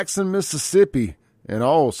Jackson, Mississippi, and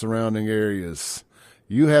all surrounding areas.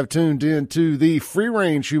 You have tuned in to the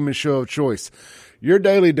free-range human show of choice, your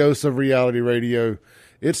daily dose of reality radio.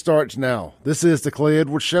 It starts now. This is the Clay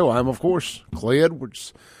Edwards Show. I'm, of course, Clay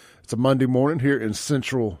Edwards. It's a Monday morning here in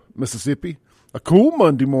central Mississippi. A cool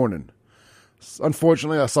Monday morning.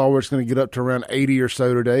 Unfortunately, I saw where it's going to get up to around 80 or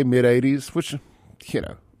so today, mid-80s, which,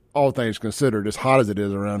 all things considered, as hot as it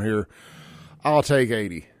is around here, I'll take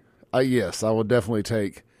 80. Yes, I will definitely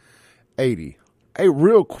take 80. Hey,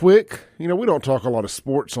 real quick, we don't talk a lot of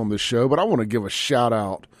sports on this show, but I want to give a shout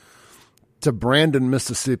out to Brandon,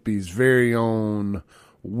 Mississippi's very own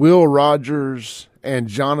Will Rogers and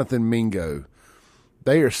Jonathan Mingo.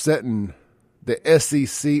 They are setting the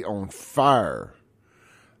SEC on fire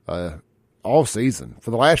all season.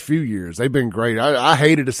 For the last few years, they've been great. I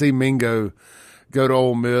hated to see Mingo go to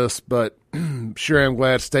Ole Miss, but sure am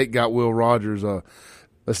glad State got Will Rogers.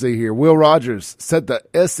 Let's see here. Will Rogers set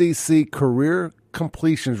the SEC career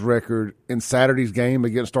completions record in Saturday's game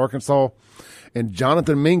against Arkansas, and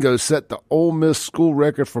Jonathan Mingo set the Ole Miss school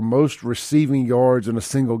record for most receiving yards in a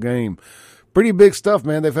single game. Pretty big stuff,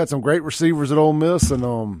 man. They've had some great receivers at Ole Miss,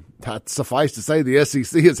 and suffice to say, the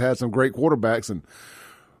SEC has had some great quarterbacks, and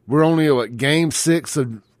we're only at game 6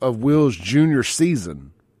 of Will's junior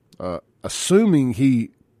season. Assuming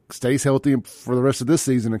he stays healthy for the rest of this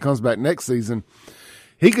season and comes back next season,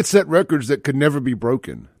 he could set records that could never be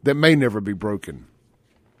broken, that may never be broken.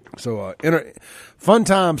 So, fun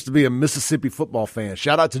times to be a Mississippi football fan.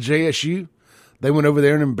 Shout out to JSU. They went over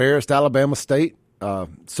there and embarrassed Alabama State,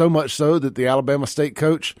 so much so that the Alabama State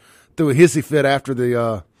coach threw a hissy fit after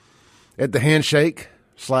at the handshake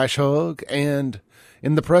 / hug and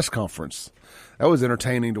in the press conference. That was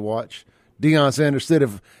entertaining to watch. Deion Sanders said,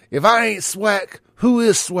 if I ain't SWAC, who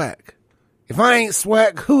is SWAC? If I ain't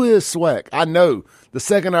SWAC, who is SWAC? I know the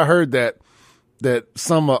second I heard that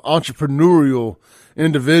some entrepreneurial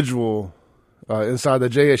individual inside the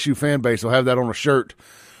JSU fan base will have that on a shirt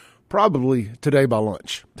probably today by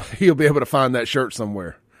lunch. He'll be able to find that shirt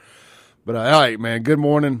somewhere. But all right, man, good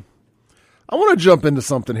morning. I want to jump into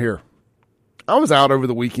something here. I was out over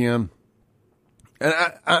the weekend. And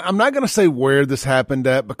I'm not going to say where this happened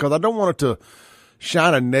at because I don't want it to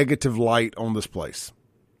shine a negative light on this place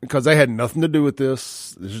because they had nothing to do with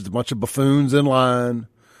this. There's just a bunch of buffoons in line.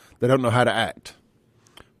 They don't know how to act.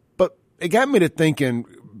 But it got me to thinking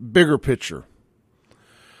bigger picture.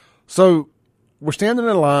 So we're standing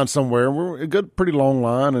in a line somewhere, and we're a good, pretty long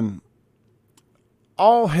line, and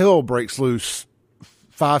all hell breaks loose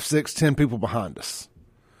 5, 6, 10 people behind us.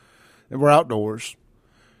 And we're outdoors.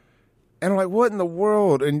 And I'm like, what in the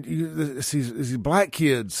world? And these black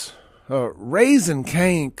kids raising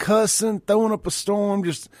Cain, cussing, throwing up a storm,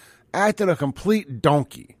 just acting a complete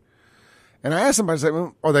donkey. And I asked somebody, I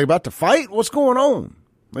said, are they about to fight? What's going on?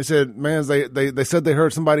 They said, man, they said they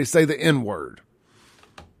heard somebody say the N-word.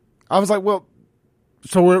 I was like, well,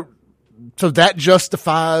 so that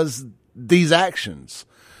justifies these actions.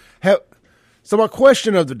 So my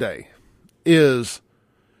question of the day is,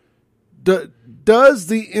 does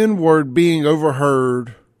the N-word being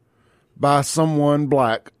overheard by someone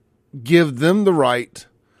black give them the right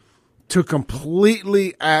to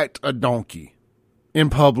completely act a donkey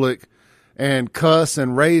in public and cuss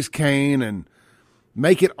and raise Cain and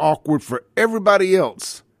make it awkward for everybody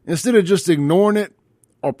else instead of just ignoring it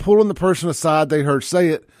or pulling the person aside they heard say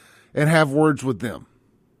it and have words with them?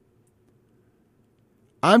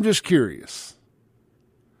 I'm just curious.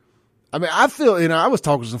 I mean, I feel, I was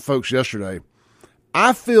talking to some folks yesterday.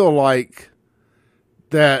 I feel like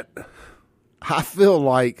that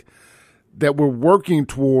we're working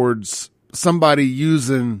towards somebody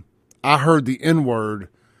using I heard the N-word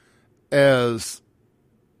as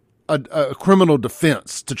a criminal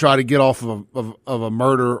defense to try to get off of a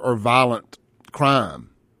murder or violent crime.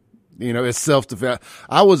 It's self-defense.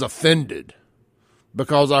 I was offended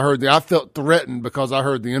because I felt threatened because I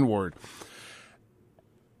heard the N-word.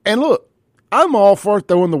 And look, I'm all for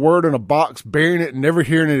throwing the word in a box, burying it, and never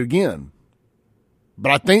hearing it again.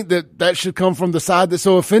 But I think that should come from the side that's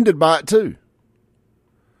so offended by it too.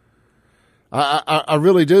 I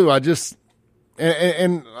really do.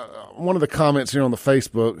 And one of the comments here on the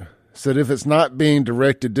Facebook said, if it's not being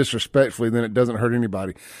directed disrespectfully, then it doesn't hurt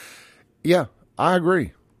anybody. Yeah, I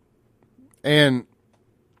agree.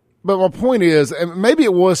 But my point is, and maybe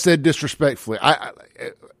it was said disrespectfully.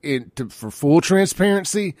 For full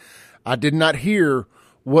transparency, I did not hear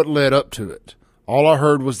what led up to it. All I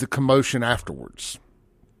heard was the commotion afterwards,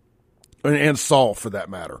 and saw for that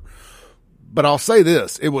matter. But I'll say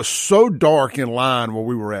this: it was so dark in line where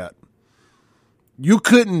we were at, you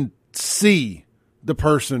couldn't see the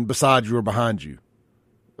person beside you or behind you.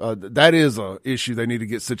 That is a issue they need to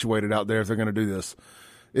get situated out there if they're going to do this.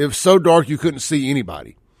 It was so dark you couldn't see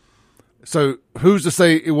anybody. So who's to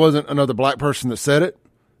say it wasn't another black person that said it?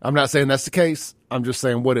 I'm not saying that's the case. I'm just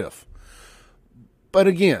saying, what if? But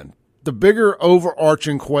again, the bigger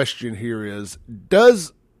overarching question here is,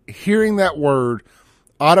 does hearing that word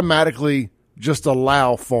automatically just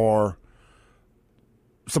allow for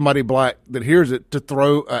somebody black that hears it to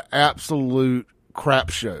throw an absolute crap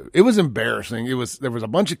show? It was embarrassing. There was a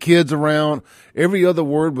bunch of kids around. Every other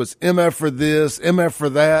word was MF for this, MF for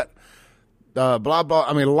that, blah, blah.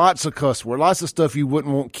 I mean, lots of cuss words, lots of stuff you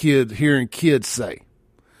wouldn't want hearing kids say.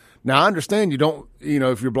 Now, I understand you don't,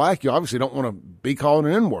 if you're black, you obviously don't want to be called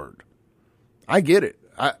an N-word. I get it.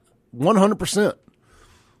 100%.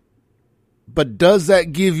 But does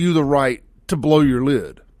that give you the right to blow your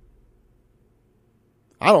lid?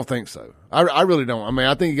 I don't think so. I really don't. I mean,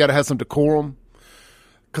 I think you got to have some decorum.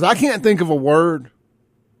 Because I can't think of a word,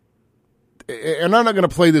 and I'm not going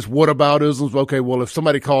to play this whataboutisms. Okay, well, if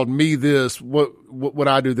somebody called me this, what would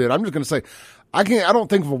I do then? I'm just going to say, I don't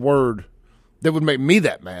think of a word that would make me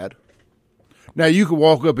that mad. Now, you could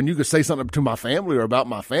walk up and you could say something to my family or about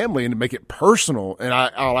my family and make it personal, and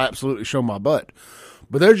I'll absolutely show my butt.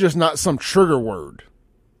 But there's just not some trigger word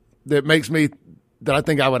that makes me, that I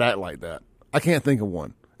think I would act like that. I can't think of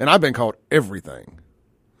one. And I've been called everything.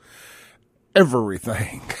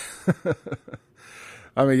 Everything.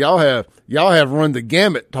 I mean, y'all have run the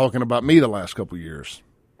gamut talking about me the last couple of years.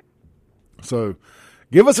 So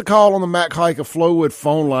give us a call on the Mac Haik of Flowood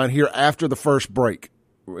phone line here after the first break.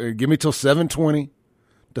 Give me till 7:20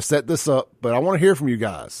 to set this up, but I want to hear from you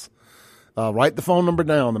guys. Write the phone number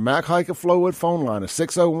down. The Mac Haik of Flowood phone line is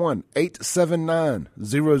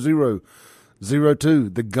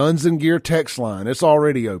 601-879-0002. The Guns and Gear text line, it's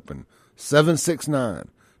already open.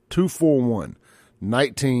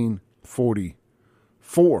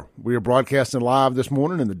 769-241-1944. We are broadcasting live this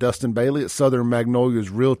morning in the Dustin Bailey at Southern Magnolias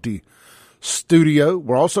Realty Studio.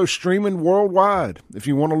 We're also streaming worldwide. If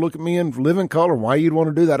you want to look at me in living color, why you'd want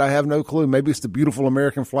to do that, I have no clue. Maybe it's the beautiful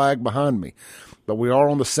American flag behind me. But we are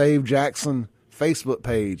on the Save Jackson Facebook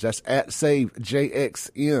page. That's at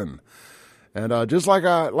SaveJXN. And just like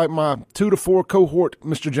my 2 to 4 cohort,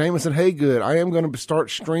 Mr. Jameson Haygood, I am going to start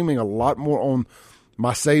streaming a lot more on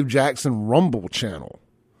my Save Jackson Rumble channel.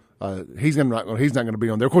 He's not going to be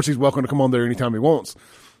on there. Of course, he's welcome to come on there anytime he wants.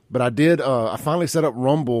 But I finally set up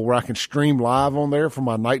Rumble where I can stream live on there for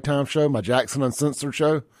my nighttime show, my Jackson Uncensored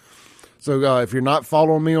show. So if you're not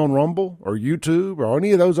following me on Rumble or YouTube or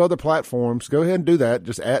any of those other platforms, go ahead and do that.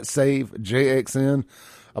 Just at SaveJXN.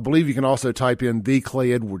 I believe you can also type in The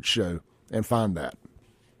Clay Edwards Show and find that.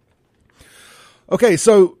 Okay,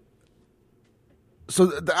 so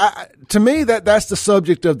to me, that's the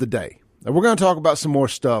subject of the day. And we're going to talk about some more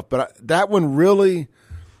stuff, but that one really,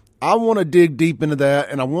 I want to dig deep into that,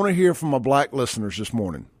 and I want to hear from my black listeners this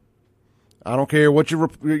morning. I don't care what your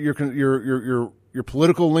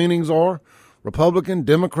political leanings are, Republican,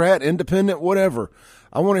 Democrat, Independent, whatever.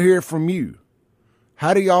 I want to hear from you.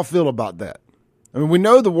 How do y'all feel about that? I mean, we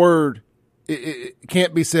know the word it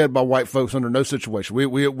can't be said by white folks under no situation.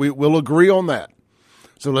 We'll agree on that.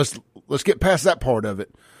 So let's get past that part of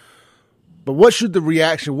it. But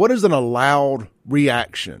what is an allowed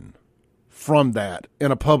reaction from that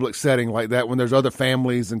in a public setting like that when there's other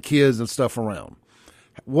families and kids and stuff around?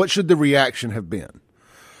 What should the reaction have been?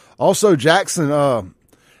 Also, Jackson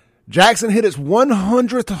hit its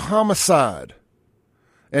 100th homicide,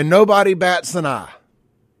 and nobody bats an eye.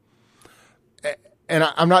 And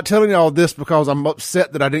I'm not telling you all this because I'm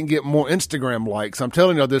upset that I didn't get more Instagram likes. I'm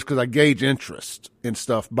telling you all this because I gauge interest in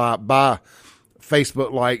stuff by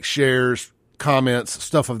Facebook likes, shares, comments,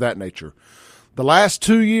 stuff of that nature. The last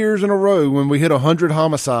 2 years in a row when we hit 100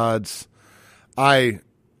 homicides, I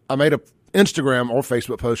made a Instagram or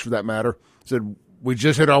Facebook post for that matter, said we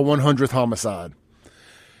just hit our 100th homicide.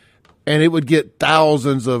 And it would get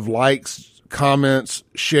thousands of likes, comments,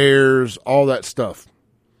 shares, all that stuff.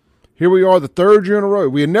 Here we are the third year in a row.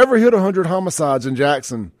 We had never hit 100 homicides in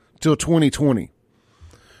Jackson till 2020.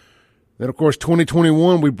 Then, of course,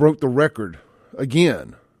 2021, we broke the record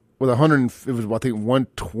again with 100. It was, I think,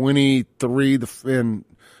 123 in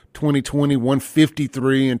 2020,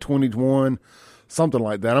 153 in 21, something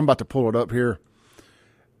like that. I'm about to pull it up here.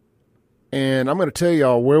 And I'm going to tell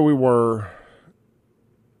y'all where we were.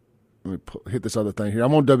 Let me hit this other thing here.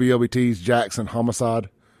 I'm on WLBT's Jackson homicide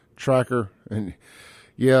tracker. And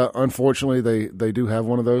yeah, unfortunately, they do have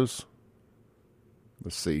one of those.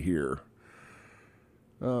 Let's see here.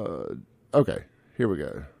 Okay, here we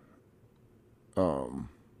go.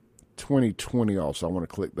 2020 also. I want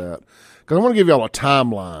to click that because I want to give y'all a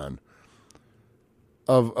timeline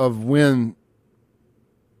of when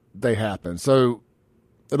they happen. So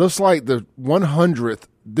it looks like the 100th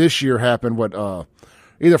this year happened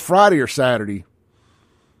either Friday or Saturday.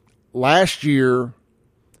 Last year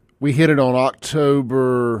we hit it on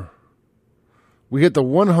October. We hit the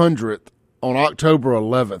 100th on October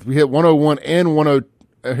 11th. We hit 101 and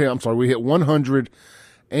 10. I'm sorry, we hit 100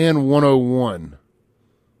 and 101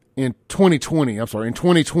 in 2020. I'm sorry, in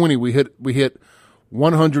 2020 we hit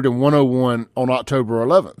 100 and 101 on October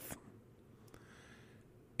 11th.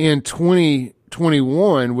 In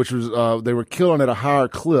 2021, which was they were killing at a higher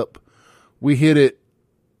clip, we hit it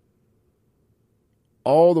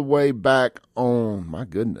all the way back on. My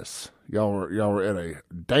goodness, y'all were at a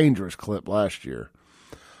dangerous clip last year.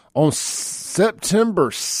 On September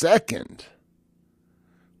 2nd,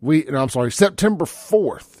 September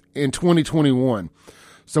 4th in 2021.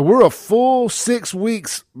 So we're a full 6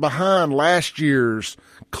 weeks behind last year's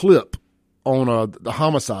clip on the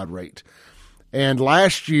homicide rate. And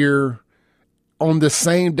last year, on the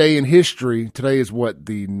same day in history, today is what,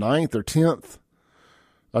 the 9th or 10th?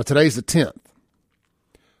 Today's the 10th.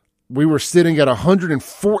 We were sitting at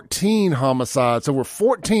 114 homicides, so we're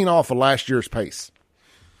 14 off of last year's pace,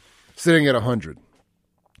 sitting at 100.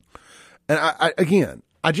 And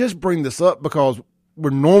I just bring this up because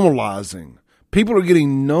we're normalizing. People are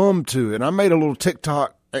getting numb to it. I made a little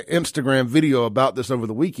TikTok, Instagram video about this over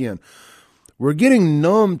the weekend. We're getting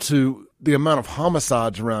numb to the amount of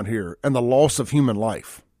homicides around here and the loss of human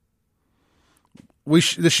life. We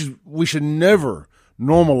should never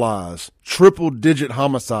normalize triple-digit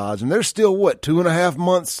homicides, and there's still 2.5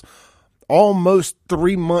 months, almost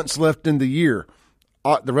 3 months left in the year.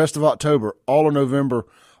 The rest of October, all of November,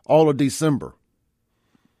 all of December.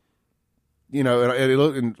 And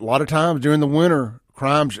a lot of times during the winter,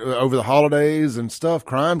 crime over the holidays and stuff,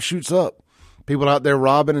 crime shoots up. People out there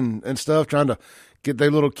robbing and stuff, trying to get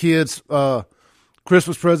their little kids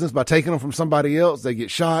Christmas presents by taking them from somebody else. They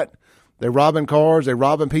get shot. They're robbing cars. They're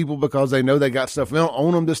robbing people because they know they got stuff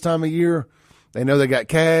on them this time of year. They know they got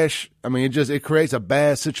cash. I mean, it creates a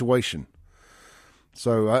bad situation.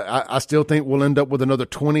 So I still think we'll end up with another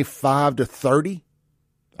 25 to 30.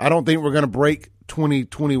 I don't think we're going to break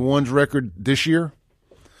 2021's record this year.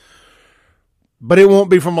 But it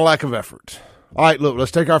won't be from a lack of effort. All right, look,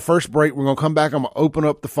 let's take our first break. We're going to come back. I'm going to open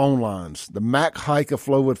up the phone lines, the Mac Haik of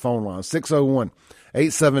Flowood phone line,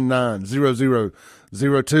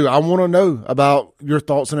 601-879-0002. I want to know about your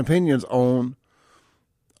thoughts and opinions on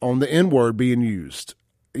the N-word being used.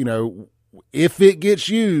 If it gets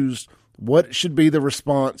used, what should be the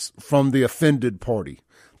response from the offended party?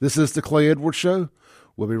 This is the Clay Edwards Show.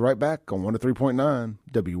 We'll be right back on 103.9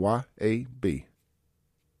 WYAB.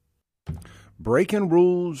 Breaking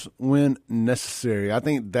rules when necessary. I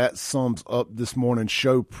think that sums up this morning's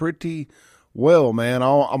show pretty well, man.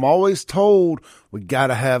 I'm always told we got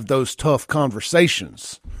to have those tough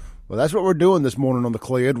conversations. Well, that's what we're doing this morning on the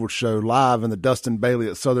Clay Edwards Show, live in the Dustin Bailey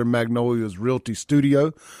at Southern Magnolias Realty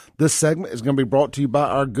Studio. This segment is going to be brought to you by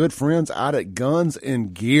our good friends out at Guns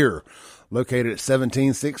and Gear, located at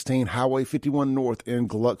 1716 Highway 51 North in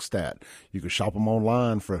Gluckstadt. You can shop them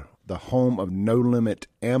online for the home of No Limit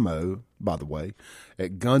Ammo, by the way,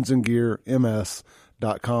 at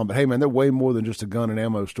gunsandgearms.com. But hey, man, they're way more than just a gun and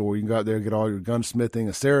ammo store. You can go out there and get all your gunsmithing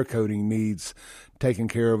and cerakoting needs taken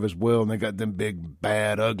care of as well. And they got them big,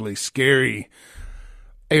 bad, ugly, scary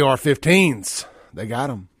AR-15s. They got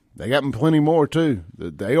them. They got them plenty more, too.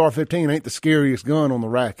 The AR-15 ain't the scariest gun on the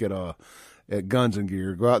rack at Guns and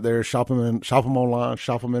Gear. Go out there, shop them online,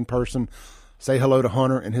 shop them in person. Say hello to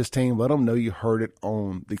Hunter and his team. Let them know you heard it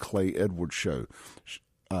on the Clay Edwards Show.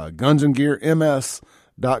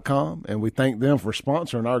 Gunsandgearms.com, and we thank them for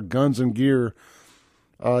sponsoring our Guns and Gear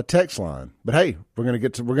text line. But hey, we're gonna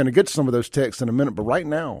get to some of those texts in a minute. But right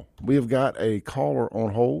now, we have got a caller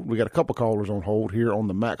on hold. We got a couple callers on hold here on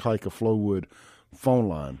the Mac Haik of Flowood phone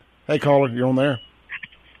line. Hey, caller, you're on there.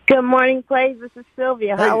 Good morning, Clay. This is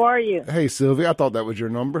Sylvia. Hey, how are you? Hey, Sylvia. I thought that was your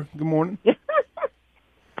number. Good morning.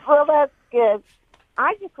 Well, that's good.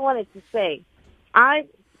 I just wanted to say, I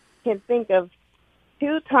can think of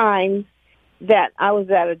 2 times that I was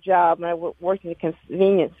at a job and I worked in a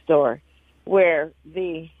convenience store where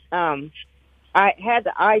I had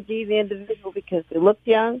to ID the individual because they looked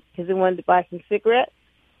young, because they wanted to buy some cigarettes,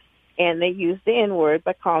 and they used the N-word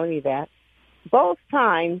by calling me that. Both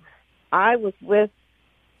times I was with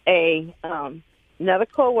another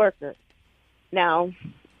coworker. Now,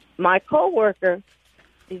 my coworker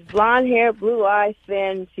is blonde hair, blue eyes,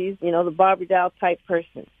 thin. She's, the Barbie doll type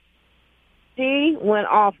person. She went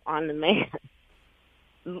off on the man,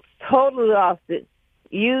 totally lost it,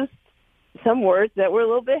 used some words that were a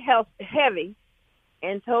little bit heavy,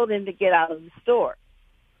 and told him to get out of the store.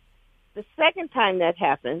 The second time that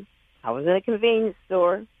happened, I was in a convenience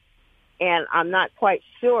store, and I'm not quite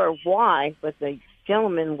sure why, but the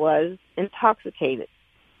gentleman was intoxicated.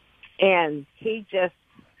 And he just,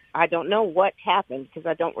 I don't know what happened because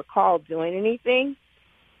I don't recall doing anything.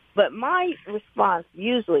 But my response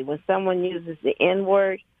usually when someone uses the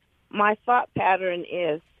N-word, my thought pattern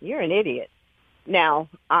is, you're an idiot. Now,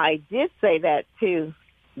 I did say that to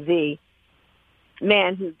the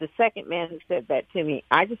second man who said that to me.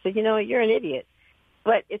 I just said, you know what, you're an idiot.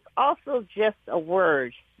 But it's also just a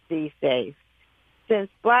word these days. Since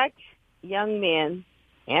black young men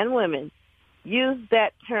and women use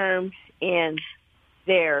that term in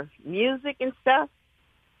their music and stuff,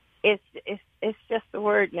 it's just a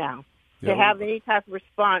word now. Yeah. To have any type of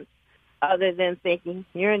response other than thinking,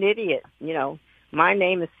 you're an idiot. You know, my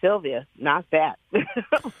name is Sylvia, not that.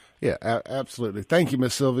 Yeah, absolutely. Thank you,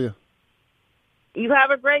 Miss Sylvia. You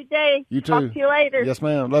have a great day. You too. Talk to you later. Yes,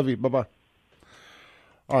 ma'am. Love you. Bye-bye.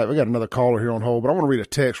 All right, we got another caller here on hold, but I want to read a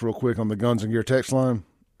text real quick on the Guns and Gear text line.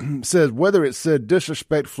 It says, whether it's said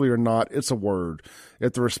disrespectfully or not, it's a word.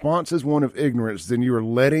 If the response is one of ignorance, then you are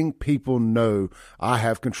letting people know I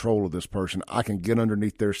have control of this person. I can get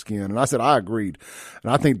underneath their skin. And I said, I agreed.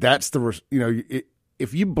 And I think that's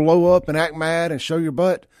if you blow up and act mad and show your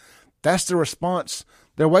butt, that's the response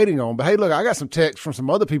they're waiting on. But hey, look, I got some texts from some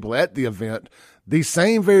other people at the event. These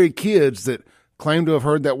same very kids that claimed to have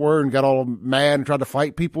heard that word and got all mad and tried to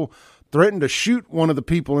fight people threatened to shoot one of the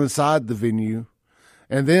people inside the venue.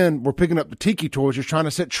 And then we're picking up the tiki torches trying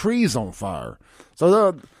to set trees on fire.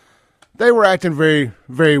 So they were acting very,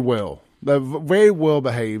 very well. They're very well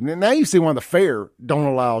behaved. And now you see why the fair don't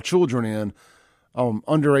allow children in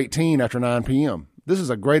under 18 after 9 p.m. This is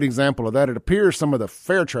a great example of that. It appears some of the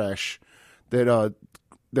fair trash that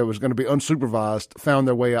was going to be unsupervised found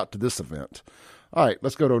their way out to this event. All right,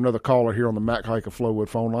 let's go to another caller here on the Mac Haik of Flowood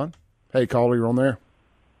phone line. Hey, caller, you're on there.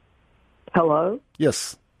 Hello?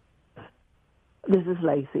 Yes. This is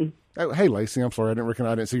Lacey. Oh, hey, Lacey. I'm sorry. I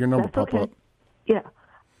didn't see your number That's pop okay. up. Yeah.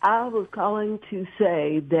 I was calling to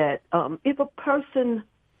say that if a person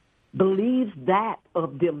believes that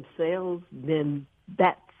of themselves, then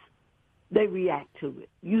they react to it.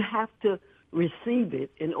 You have to receive it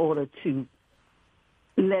in order to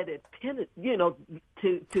let it penetrate,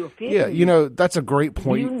 to offend Yeah, you. That's a great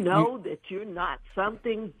point. You know that you're not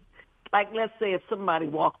something, like let's say if somebody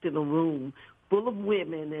walked in a room full of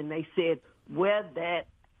women and they said, where that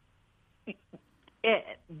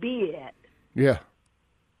be at, Yeah.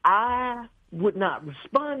 I would not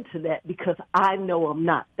respond to that because I know I'm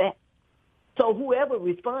not that. So whoever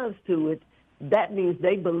responds to it, that means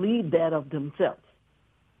they believe that of themselves.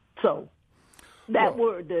 So that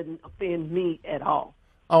word doesn't offend me at all.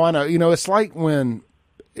 Oh, I know. It's like when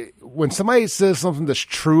somebody says something that's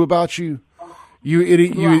true about you, you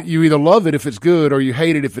either love it if it's good or you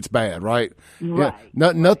hate it if it's bad, right? Right.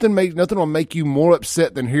 Yeah, nothing will make you more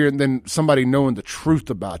upset than somebody knowing the truth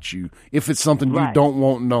about you if it's something you don't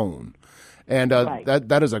want known. And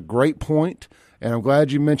that is a great point, and I'm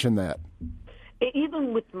glad you mentioned that.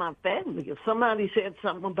 Even with my family, if somebody said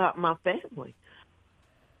something about my family,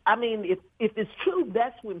 I mean, if it's true,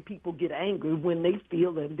 that's when people get angry, when they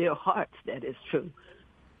feel in their hearts that it's true.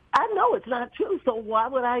 I know it's not true, so why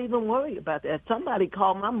would I even worry about that? Somebody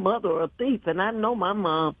called my mother a thief, and I know my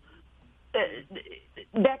mom.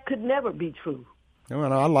 That could never be true.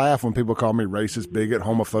 I laugh when people call me racist, bigot,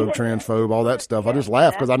 homophobe, transphobe, all that stuff. I just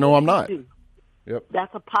laugh because I know I'm not. Yep.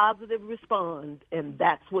 That's a positive response, and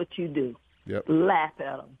that's what you do. Yep. Laugh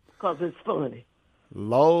at them because it's funny.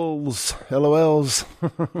 LOLs, LOLs.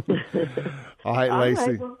 All right,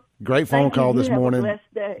 Lacey. Well, great phone call this morning. Have a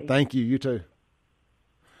blessed day. Thank you. You too.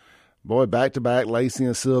 Boy, back to back, Lacey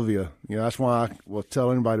and Sylvia. That's why I will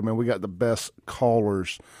tell anybody, man, we got the best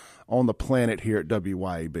callers on the planet here at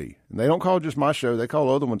WYAB. And they don't call just my show; they call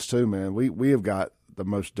other ones too, man. We have got the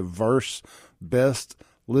most diverse, best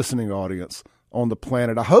listening audience on the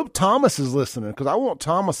planet. I hope Thomas is listening because I want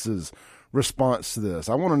Thomas's response to this.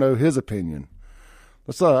 I want to know his opinion.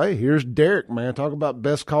 Hey, here's Derek, man. Talk about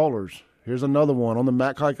best callers. Here's another one on the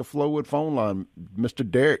Mac Haik of Flowood phone line. Mr.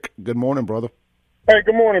 Derek, good morning, brother. Hey,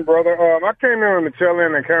 good morning, brother. I came in on the tail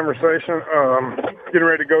end of the conversation, getting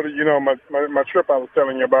ready to go to, my trip I was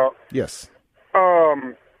telling you about. Yes.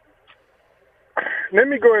 Let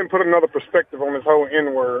me go ahead and put another perspective on this whole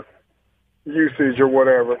N-word usage or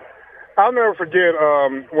whatever. I'll never forget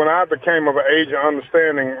when I became of an age of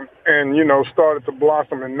understanding and, started to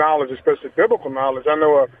blossom in knowledge, especially biblical knowledge. I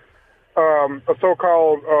know a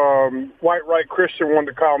so-called white right Christian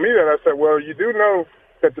wanted to call me that. I said, well, you do know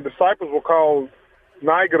that the disciples were called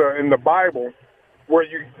Nigada in the Bible where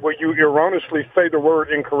you erroneously say the word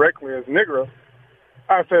incorrectly as nigger.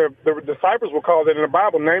 I said the disciples were called that in the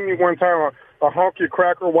Bible. Name me one time a honky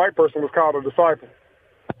cracker white person was called a disciple.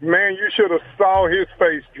 Man, you should have saw his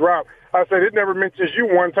face drop. I said it never mentions you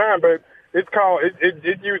one time, but it's called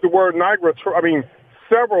it used the word nigra.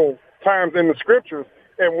 Several times in the scriptures,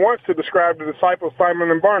 and once to describe the disciples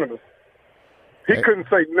Simon and Barnabas. He couldn't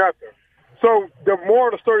say nothing. So the moral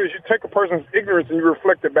of the story is you take a person's ignorance and you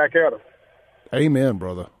reflect it back at them. Amen,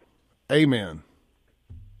 brother. Amen.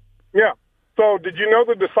 Yeah. So did you know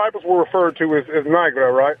the disciples were referred to as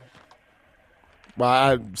nigra, right?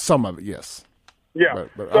 Well, some of it, yes. Yeah.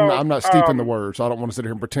 But I'm not steep in the word, so I don't want to sit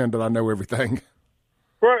here and pretend that I know everything.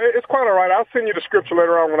 Well, it's quite all right. I'll send you the scripture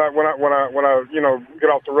later on when I get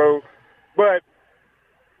off the road. But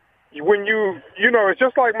when it's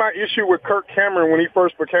just like my issue with Kirk Cameron when he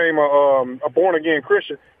first became a born again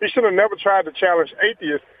Christian. He should have never tried to challenge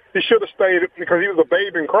atheists. He should have stayed because he was a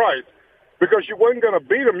babe in Christ. Because you wasn't going to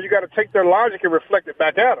beat them, you got to take their logic and reflect it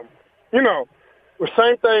back at them. The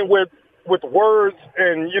same thing with words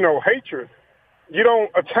and hatred. You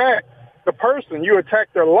don't attack the person, you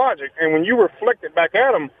attack their logic, and when you reflect it back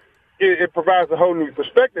at them, it provides a whole new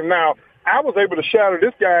perspective. Now, I was able to shatter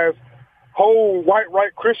this guy's whole white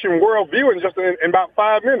right Christian worldview in just in about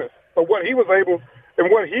 5 minutes of what he was able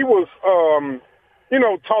and what he was,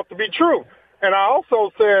 taught to be true. And I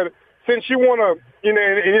also said, since you want to,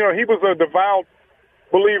 he was a devout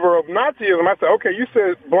believer of Nazism. I said, okay, you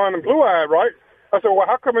said blonde and blue-eyed, right? I said, well,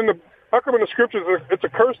 how come in the scriptures it's a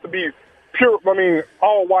curse to be pure,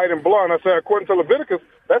 all white and blonde? I said, according to Leviticus,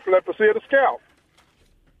 that's leprosy of the scalp.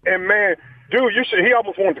 And man, dude, he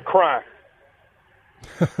almost wanted to cry.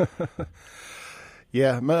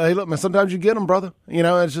 Yeah, man, hey, look, man, sometimes you get them, brother.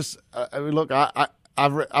 It's just, look,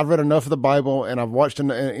 I've read enough of the Bible, and I've watched,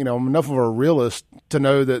 enough of a realist to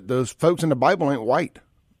know that those folks in the Bible ain't white.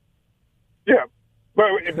 Yeah, but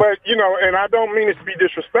and I don't mean it to be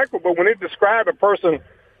disrespectful, but when it described a person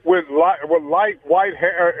with light white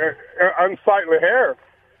hair, unsightly hair,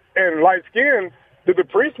 and light skin, the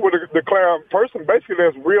priest would declare a person basically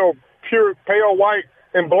that's real pure, pale white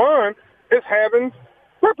and blonde is having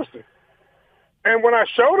leprosy. And when I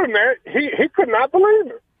showed him that, he could not believe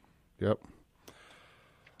it. Yep.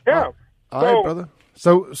 Yeah. All right, brother.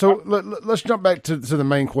 So let's jump back to the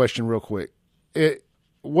main question real quick.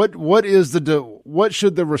 What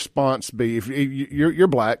should the response be if you're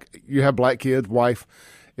black, you have black kids, wife?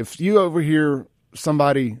 If you overhear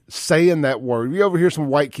somebody saying that word, you overhear some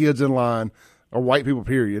white kids in line or white people,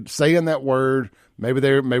 period, saying that word. Maybe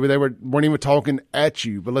they weren't even talking at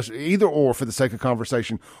you, but let's either or for the sake of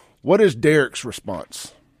conversation. What is Derek's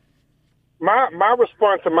response? My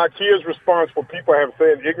response and my kids' response when people have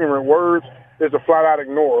said ignorant words is to flat out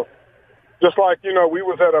ignore. Just like, we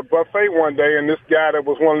was at a buffet one day and this guy that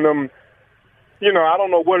was one of them, I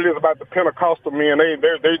don't know what it is about the Pentecostal men.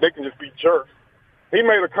 They can just be jerks. He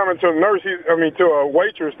made a comment to a nurse, to a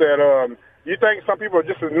waitress that, you think some people are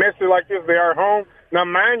just as messy like this as they are at home? Now,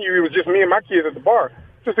 mind you, it was just me and my kids at the bar.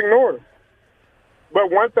 Just ignore them. But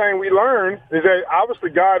one thing we learned is that obviously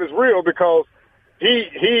God is real because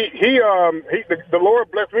the Lord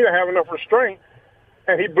blessed me to have enough restraint,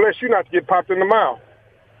 and He blessed you not to get popped in the mouth.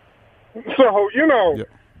 So Yep.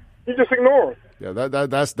 You just ignore it. Yeah,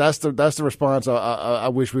 that's the response I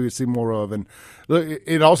wish we could see more of. And look,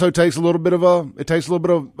 it also takes a little bit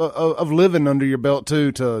of living under your belt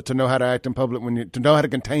too to know how to act in public to know how to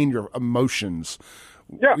contain your emotions.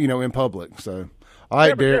 Yeah. In public. So, all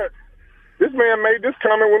right, Derek. Yeah. This man made this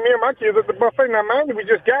comment with me and my kids at the buffet. Now, mind you, we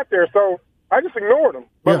just got there, so I just ignored him.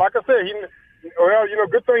 But like I said,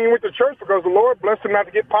 good thing he went to church because the Lord blessed him not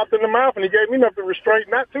to get popped in the mouth, and He gave me enough to restrain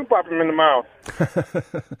not to pop him in the mouth.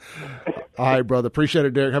 All right, brother. Appreciate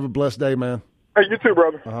it, Derek. Have a blessed day, man. Hey, you too,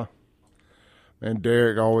 brother. Uh-huh. And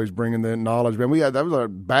Derek always bringing the knowledge, man. That was a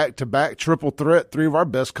back-to-back triple threat. 3 of our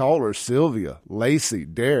best callers, Sylvia, Lacey,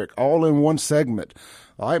 Derek, all in one segment.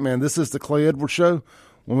 All right, man, this is the Clay Edwards Show.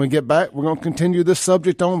 When we get back, we're going to continue this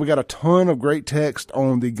subject on. We got a ton of great text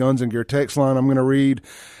on the Guns and Gear text line I'm going to read.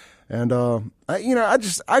 And,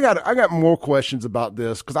 I got more questions about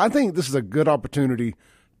this because I think this is a good opportunity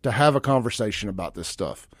to have a conversation about this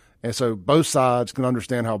stuff. And so both sides can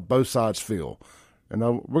understand how both sides feel.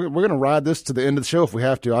 And we're going to ride this to the end of the show if we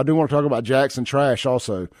have to. I do want to talk about Jackson Trash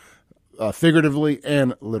also, figuratively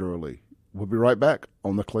and literally. We'll be right back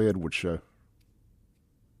on the Clay Edwards Show.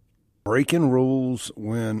 Breaking rules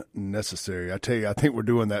when necessary. I tell you, I think we're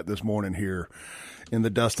doing that this morning here in the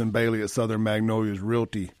Dustin Bailey at Southern Magnolias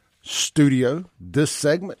Realty studio. This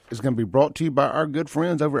segment is going to be brought to you by our good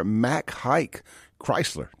friends over at Mac Haik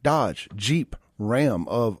Chrysler, Dodge, Jeep, Ram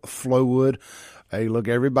of Flowood. Hey, look,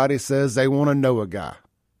 everybody says they want to know a guy.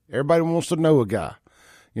 Everybody wants to know a guy.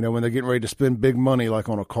 You know, when they're getting ready to spend big money, like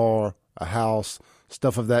on a car, a house,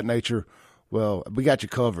 stuff of that nature. Well, we got you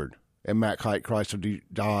covered at Mack Hike Chrysler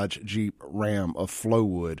Dodge Jeep Ram of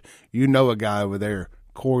Flowood. You know a guy over there,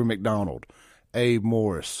 Corey McDonald, Abe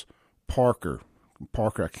Morris, Parker,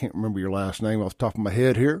 I can't remember your last name off the top of my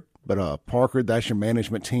head here, but Parker, that's your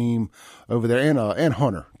management team over there, and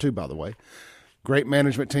Hunter, too, by the way. Great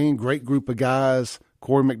management team, great group of guys.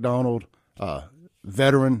 Corey McDonald,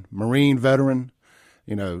 veteran, Marine veteran,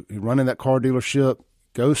 you know, running that car dealership.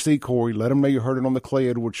 Go see Corey. Let them know you heard it on the Clay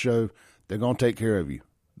Edwards Show. They're going to take care of you.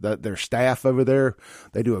 Their staff over there,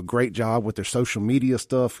 they do a great job with their social media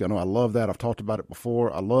stuff. You know, I love that. I've talked about it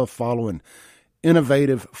before. I love following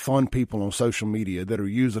innovative, fun people on social media that are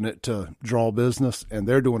using it to draw business, and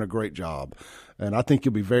they're doing a great job. And I think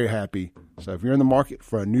you'll be very happy. So if you're in the market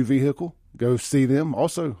for a new vehicle, go see them.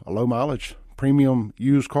 Also, a low mileage, premium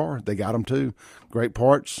used car, they got them too. Great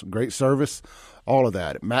parts, great service, all of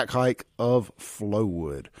that at Mack Hike of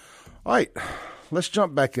Flowood. All right, let's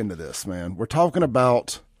jump back into this, man. We're talking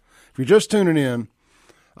about, if you're just tuning in,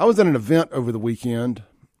 I was at an event over the weekend,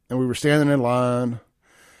 and we were standing in line,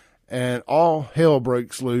 and all hell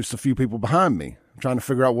breaks loose. A few people behind me trying to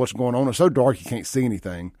figure out what's going on. It's so dark you can't see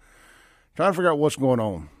anything. Trying to figure out what's going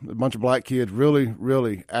on. A bunch of black kids really,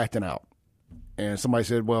 really acting out. And somebody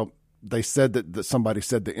said, well, they said that somebody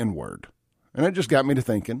said the N-word. And it just got me to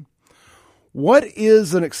thinking, what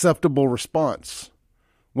is an acceptable response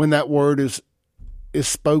when that word is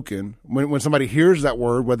spoken, when somebody hears that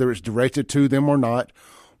word, whether it's directed to them or not?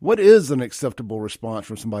 What is an acceptable response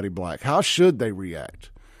from somebody black? How should they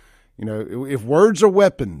react? You know, if words are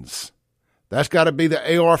weapons, that's got to be the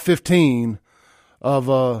AR-15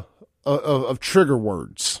 of trigger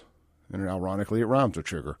words. And ironically, it rhymes with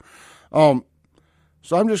trigger.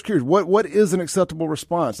 So I'm just curious, what is an acceptable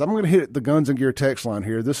response? I'm going to hit the Guns and Gear text line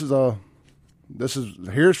here. This is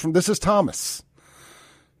Thomas.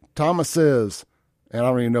 Thomas says, and I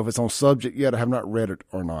don't even know if it's on subject yet. I have not read it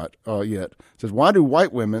or not yet. It says, why do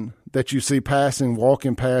white women that you see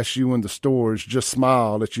walking past you in the stores, just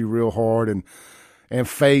smile at you real hard and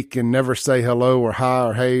fake and never say hello or hi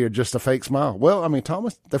or hey or just a fake smile? Well, I mean,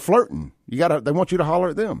 Thomas, they're flirting. They want you to holler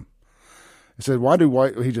at them. He said, why do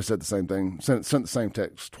white, he just said the same thing, sent the same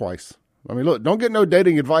text twice. I mean, look, don't get no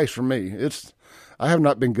dating advice from me. I have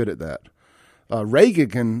not been good at that.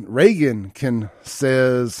 Reagan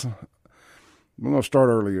says, I'm going to start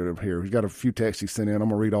earlier here. He's got a few texts he sent in. I'm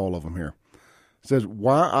going to read all of them here. It says,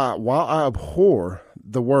 while I abhor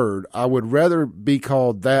the word, I would rather be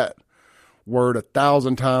called that word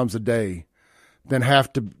 1,000 times a day than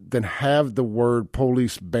have the word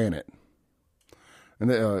police ban it.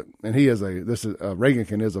 And he is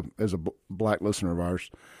Reagan is a black listener of ours.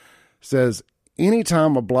 Says,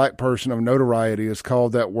 anytime a black person of notoriety is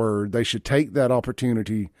called that word, they should take that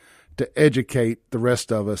opportunity to educate the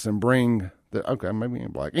rest of us and bring maybe he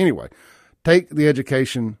ain't black. Anyway, take the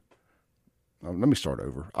education. Let me start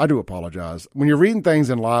over. I do apologize. When you're reading things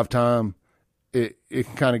in live time, it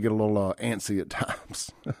can kind of get a little antsy at times.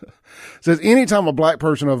 It says, anytime a black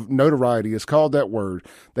person of notoriety is called that word,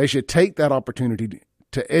 they should take that opportunity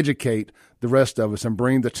to educate the rest of us and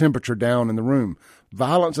bring the temperature down in the room.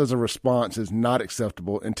 Violence as a response is not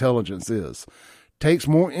acceptable. Intelligence is. Takes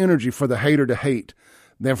more energy for the hater to hate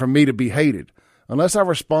than for me to be hated, unless I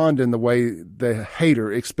respond in the way the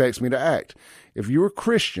hater expects me to act. If you're a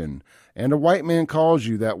Christian and a white man calls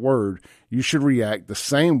you that word, you should react the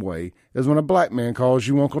same way as when a black man calls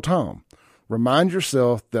you Uncle Tom. Remind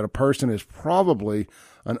yourself that a person is probably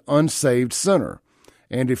an unsaved sinner.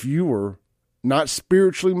 And if you were not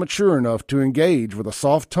spiritually mature enough to engage with a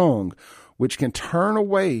soft tongue, which can turn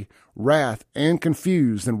away wrath and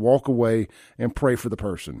confuse, then walk away and pray for the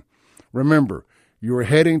person. Remember, you are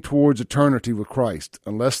heading towards eternity with Christ.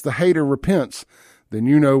 Unless the hater repents, then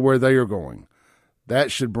you know where they are going.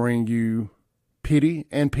 That should bring you pity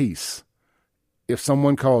and peace if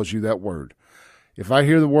someone calls you that word. If I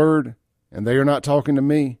hear the word and they are not talking to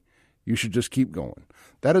me, you should just keep going.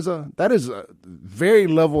 That is a very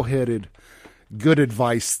level-headed, good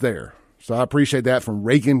advice there. So I appreciate that from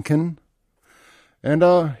Reagankin. And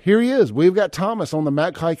here he is. We've got Thomas on the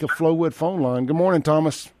Mack Hike of Flowood phone line. Good morning,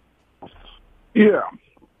 Thomas. Yeah.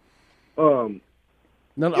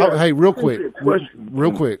 Hey, real quick.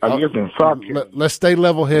 Let's stay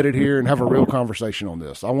level-headed here and have a real conversation on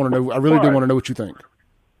this. I want to know. I really do want to know what you think.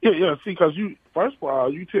 Yeah. See, because first of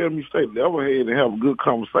all, you tell me stay level-headed and have a good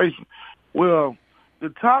conversation. Well, the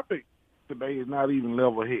topic today is not even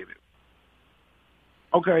level-headed.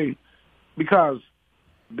 Okay, because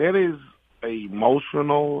that is a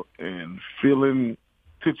emotional and feeling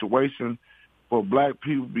situation for black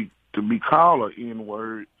people to be called an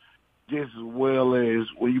N-word, just as well as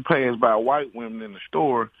when you pass by white women in the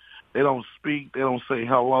store, they don't speak, they don't say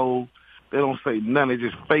hello, they don't say nothing, they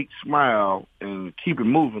just fake smile and keep it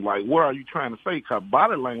moving. Like, what are you trying to say? Because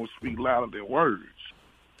body language speaks louder than words.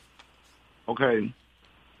 Okay?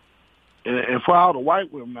 And for all the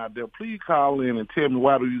white women out there, please call in and tell me,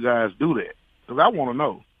 why do you guys do that? Because I want to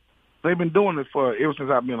know. They've been doing it ever since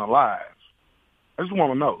I've been alive. I just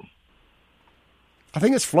want to know. I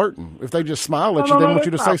think it's flirting. If they just smile at you, they want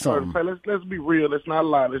you to say something. Let's be real. Let's not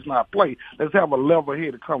lie. Let's not play. Let's have a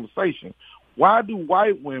level-headed conversation. Why do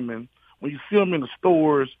white women, when you see them in the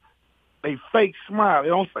stores, they fake smile? They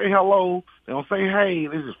don't say hello. They don't say hey.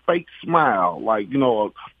 They just fake smile. Like, you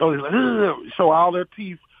know, show all their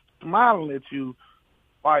teeth smiling at you.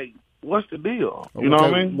 Like, what's the deal? You know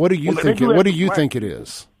what I mean? What do you think? What do you think it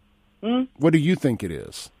is? What do you think it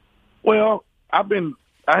is? Well, I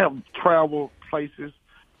have traveled places,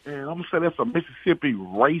 and I'm gonna say that's a Mississippi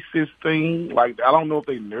racist thing. Like, I don't know if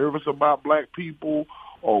they're nervous about black people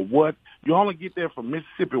or what. You only get that from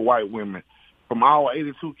Mississippi white women. From all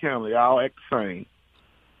 82 counties, they all act the same.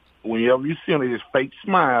 Whenever you see them, they just fake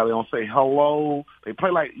smile. They don't say hello. They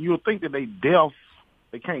play like you would think that they deaf.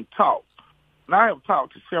 They can't talk. And I have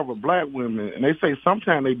talked to several black women, and they say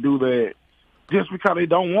sometimes they do that just because they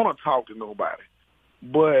don't want to talk to nobody.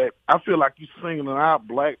 But I feel like you're singling out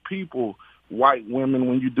black people, white women,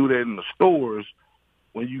 when you do that in the stores.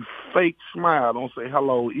 When you fake smile, don't say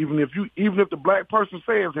hello. Even if the black person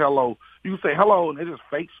says hello, you say hello, and they just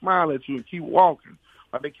fake smile at you and keep walking,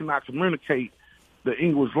 like they cannot communicate the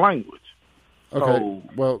English language. Okay.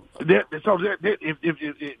 That's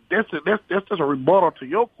just a rebuttal to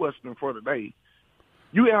your question for today.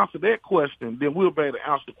 You answer that question, then we'll be able to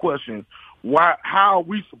answer the question: how are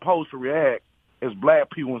we supposed to react as black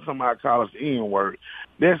people when somebody calls us the N-word?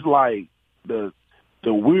 That's like the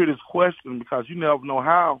weirdest question, because you never know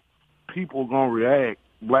how people are gonna react.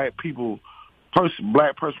 Black people,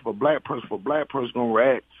 black person for black person gonna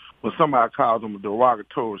react when somebody calls them a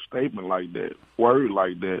derogatory statement like that, word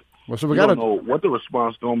like that. Well, so we don't know what the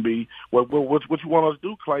response gonna be. What you want us to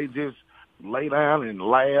do, Clay? Just lay down and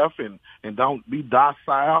laugh and don't be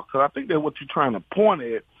docile? Because I think that's what you're trying to point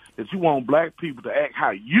at. That you want black people to act how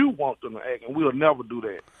you want them to act, and we'll never do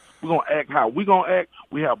that. We're going to act how we're going to act.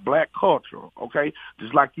 We have black culture, okay?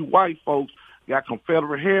 Just like you white folks got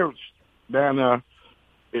Confederate heritage down there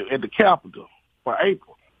at the Capitol for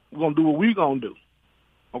April. We're going to do what we're going to do,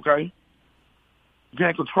 okay? You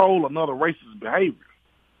can't control another racist behavior.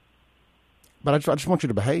 But I just want you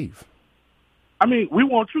to behave. I mean, we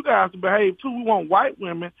want you guys to behave, too. We want white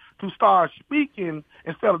women to start speaking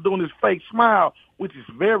instead of doing this fake smile, which is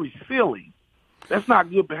very silly. That's not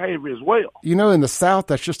good behavior as well. You know, in the South,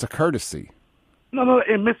 that's just a courtesy. No,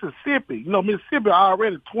 in Mississippi. You know, Mississippi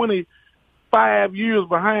already 25 years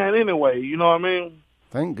behind anyway, you know what I mean?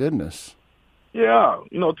 Thank goodness. Yeah,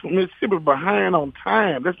 you know, Mississippi behind on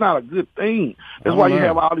time. That's not a good thing. That's why you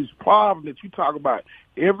have all these problems that you talk about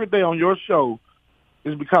every day on your show.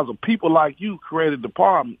 Is because of people like you created the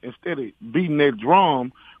problem instead of beating that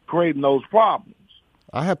drum, creating those problems.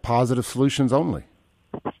 I have positive solutions only.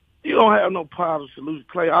 You don't have no positive solution,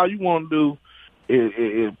 Clay. All you want to do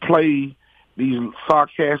is play these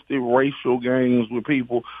sarcastic racial games with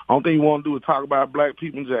people. Only thing you want to do is talk about black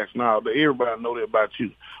people in Jackson. Now, everybody know that about you.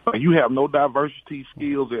 Like, you have no diversity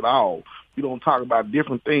skills at all. You don't talk about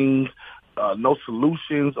different things. No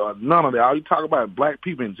solutions or none of that. All you talk about is black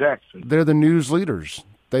people in Jackson. They're the news leaders.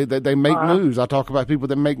 They make news. I talk about people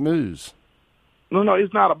that make news. No,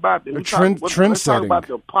 it's not about that. Let's talk about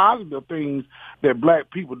the positive things that black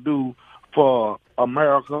people do for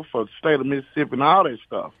America, for the state of Mississippi, and all that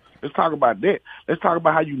stuff. Let's talk about that. Let's talk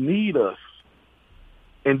about how you need us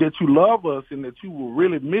and that you love us and that you will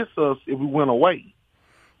really miss us if we went away.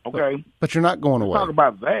 Okay, but you're not going away. Talk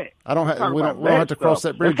about that. We don't have to cross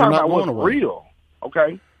that bridge. You're not going away. Real,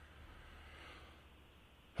 okay.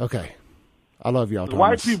 Okay, I love y'all. Thomas.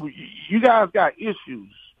 White people, you guys got issues.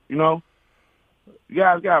 You know, you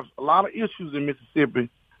guys got a lot of issues in Mississippi,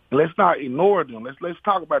 and let's not ignore them. Let's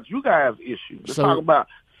talk about you guys' issues. Let's talk about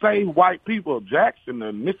save white people of Jackson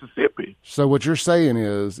and Mississippi. So what you're saying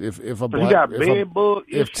is, if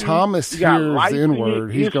Thomas hears the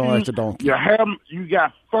N-word, he's going to act a donkey. You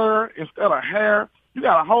got fur instead of hair. You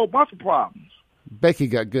got a whole bunch of problems. Becky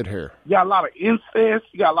got good hair. You got a lot of incest.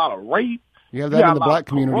 You got a lot of rape. You have that in the black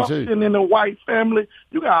community too. In the white family,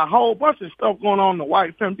 you got a whole bunch of stuff going on in the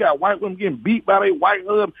white family. You got white women getting beat by their white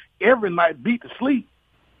husband every night, beat to sleep.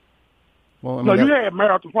 Well, you had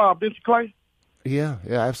marital problems, didn't you, Clay? Yeah,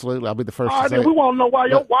 absolutely. I'll be the first All to right, say then we it. want to know why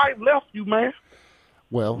your wife left you, man.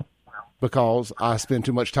 Well, because I spend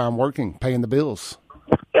too much time working, paying the bills.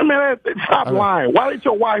 Hey, man, stop lying. Why did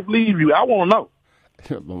your wife leave you? I want to know.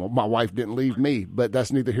 My wife didn't leave me, but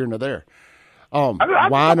that's neither here nor there.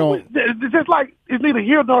 Why don't? It's just like it's neither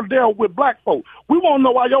here nor there with black folk. We want to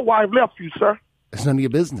know why your wife left you, sir. It's none of your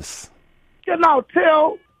business. You know,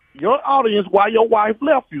 tell your audience why your wife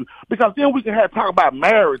left you, because then we can talk about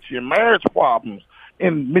marriage and marriage problems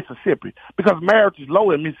in Mississippi, because marriage is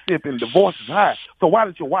low in Mississippi and divorce is high. So why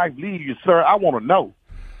did your wife leave you, sir? I want to know.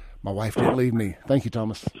 My wife didn't leave me. Thank you,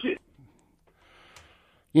 Thomas. Shit.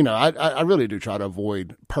 You know, I really do try to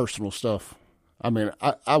avoid personal stuff. I mean,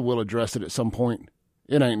 I will address it at some point.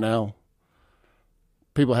 It ain't now.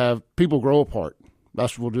 People grow apart.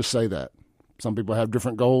 We'll just say that. Some people have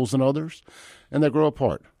different goals than others, and they grow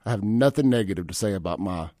apart. I have nothing negative to say about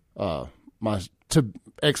my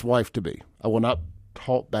ex-wife to be. I will not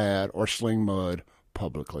talk bad or sling mud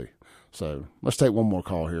publicly. So let's take one more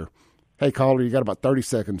call here. Hey, caller, you got about 30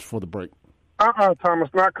 seconds for the break. Thomas,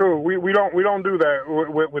 not cool. We don't do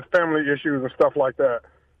that with family issues and stuff like that.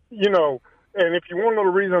 You know, and if you want to know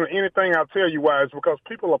the reason or anything, I'll tell you why. It's because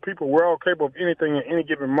people are people. We're all capable of anything at any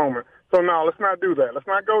given moment. So no, let's not do that. Let's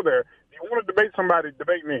not go there. If you want to debate somebody,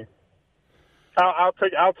 debate me. I'll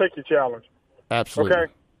take your challenge. Absolutely.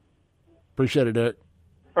 Okay. Appreciate it, Derek.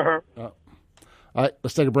 Uh-huh. All right,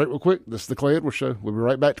 let's take a break real quick. This is the Clay Edwards Show. We'll be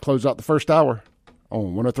right back to close out the first hour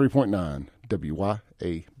on 103.9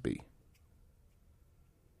 WYAB.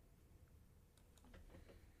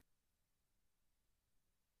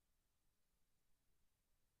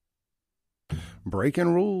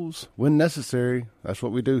 Breaking rules when necessary. That's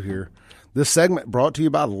what we do here. This segment brought to you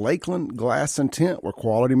by Lakeland Glass and Tint, where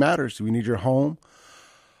quality matters. If you need your home,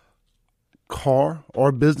 car,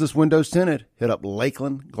 or business windows tinted, hit up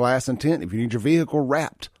Lakeland Glass and Tint. If you need your vehicle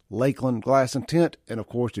wrapped, Lakeland Glass and Tint. And of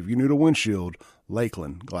course, if you need a windshield,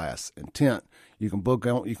 Lakeland Glass and Tint. You can book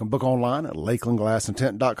online at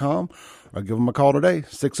lakelandglassandtint.com or give them a call today,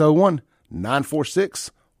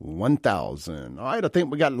 601-946-1000. All right, I think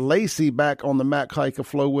we got Lacey back on the Matt Kike of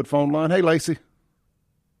Flowwood phone line. Hey, Lacey.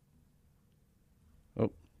 Oh, I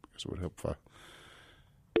guess it would help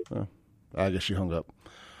if I guess she hung up.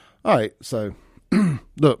 All right, so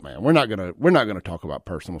look, man, we're not gonna talk about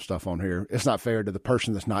personal stuff on here. It's not fair to the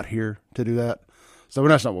person that's not here to do that. So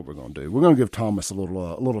that's not what we're going to do. We're going to give Thomas a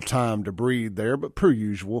little time to breathe there, but per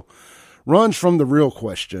usual, runs from the real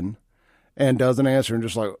question and doesn't answer and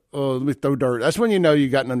just like, oh, let me throw dirt. That's when you know you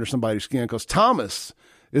gotten under somebody's skin, because Thomas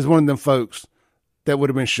is one of them folks that would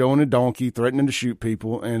have been showing a donkey, threatening to shoot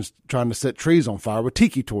people, and trying to set trees on fire with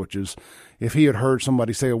tiki torches if he had heard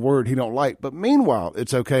somebody say a word he don't like. But meanwhile,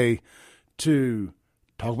 it's okay to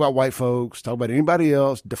talk about white folks, talk about anybody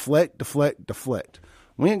else, deflect.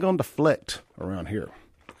 We ain't going to deflect around here.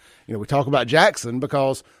 You know, we talk about Jackson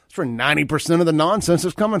because it's where 90% of the nonsense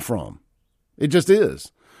is coming from. It just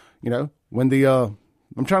is. You know, when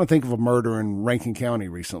I'm trying to think of a murder in Rankin County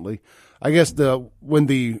recently. I guess when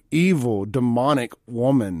the evil, demonic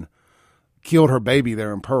woman killed her baby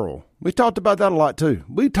there in Pearl. We talked about that a lot too.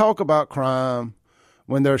 We talk about crime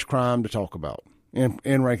when there's crime to talk about in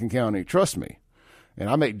Rankin County. Trust me.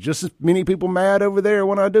 And I make just as many people mad over there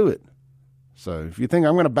when I do it. So if you think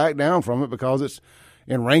I'm going to back down from it because it's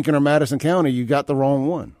in Rankin or Madison County, you got the wrong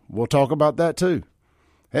one. We'll talk about that too.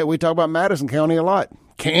 Hey, we talk about Madison County a lot.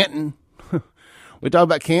 Canton. We talk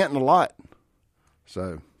about Canton a lot.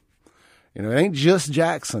 So, you know, it ain't just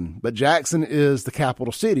Jackson, but Jackson is the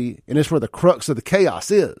capital city, and it's where the crux of the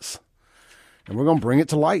chaos is. And we're going to bring it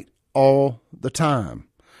to light all the time.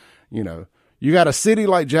 You know, you got a city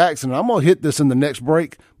like Jackson, and I'm going to hit this in the next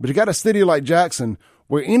break, but you got a city like Jackson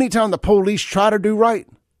where anytime the police try to do right,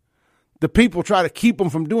 the people try to keep them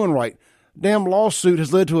from doing right. Damn lawsuit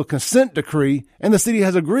has led to a consent decree, and the city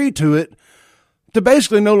has agreed to it to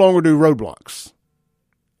basically no longer do roadblocks.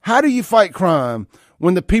 How do you fight crime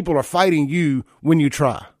when the people are fighting you when you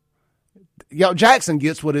try? Jackson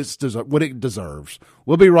gets what it deserves.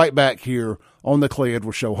 We'll be right back here on the Clay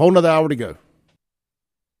Edwards Show. Whole another hour to go.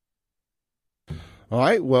 All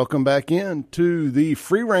right, welcome back in to the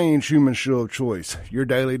Free Range Human Show of Choice, your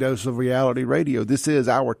daily dose of reality radio. This is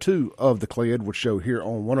hour 2 of the Clay Edwards Show here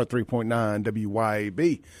on 103.9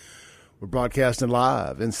 WYAB. We're broadcasting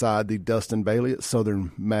live inside the Dustin Bailey at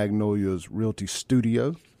Southern Magnolias Realty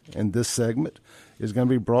Studio. And this segment is going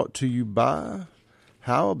to be brought to you by,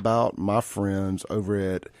 how about my friends over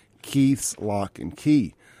at Keith's Lock and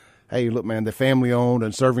Key? Hey, look, man, they're family-owned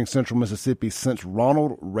and serving Central Mississippi since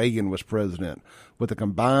Ronald Reagan was president. With a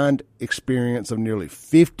combined experience of nearly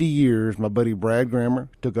 50 years, my buddy Brad Grammer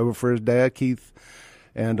took over for his dad, Keith.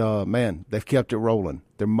 And, man, they've kept it rolling.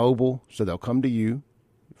 They're mobile, so they'll come to you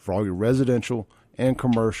for all your residential and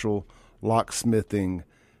commercial locksmithing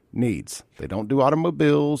needs. They don't do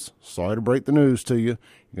automobiles. Sorry to break the news to you.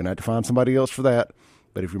 You're going to have to find somebody else for that.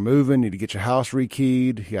 But if you're moving, need to get your house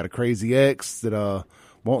rekeyed, you got a crazy ex that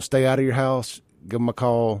won't stay out of your house, give them a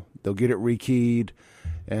call. They'll get it rekeyed,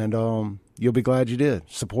 and you'll be glad you did.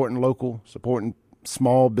 Supporting local, supporting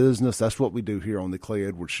small business. That's what we do here on the Clay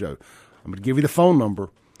Edwards Show. I'm going to give you the phone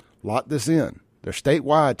number. Lock this in. They're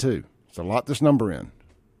statewide, too, so lock this number in.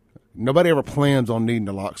 Nobody ever plans on needing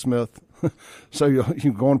a locksmith, so you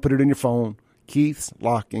can go and put it in your phone. Keith's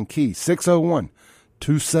Lock and Key,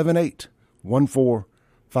 601-278-1459.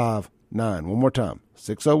 One more time,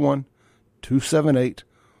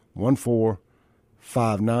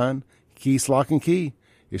 601-278-1459. Keith's Lock and Key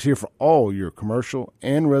is here for all your commercial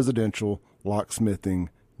and residential locksmithing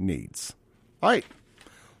needs. All right.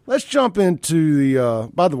 Let's jump into the,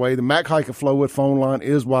 by the way, the Mac Haik of Flowood phone line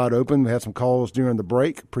is wide open. We had some calls during the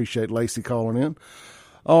break. Appreciate Lacey calling in.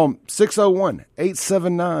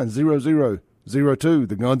 601-879-0002.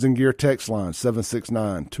 The Guns and Gear text line,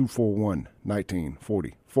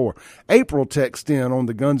 769-241-1944. April texted in on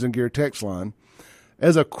the Guns and Gear text line.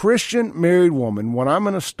 As a Christian married woman, when I'm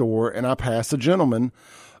in a store and I pass a gentleman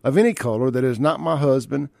of any color that is not my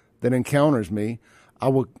husband that encounters me, I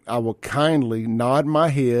will kindly nod my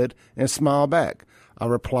head and smile back. I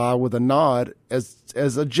reply with a nod as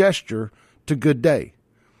a gesture to good day.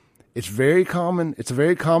 It's very common. It's a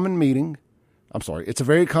very common meeting. It's a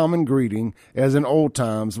very common greeting, as in old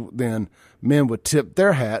times, then men would tip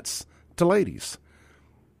their hats to ladies.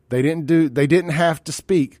 They didn't have to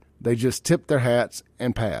speak. They just tipped their hats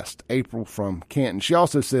and passed. April from Canton. She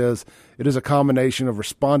also says it is a combination of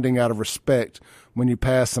responding out of respect when you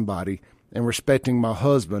pass somebody and respecting my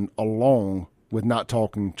husband along with not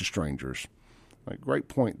talking to strangers. Great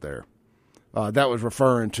point there. That was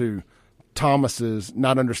referring to Thomas's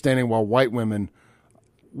not understanding why white women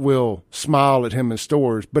will smile at him in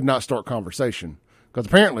stores but not start conversation. Because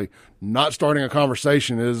apparently not starting a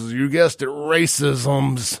conversation is, you guessed it,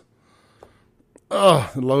 racism's. The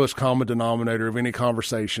lowest common denominator of any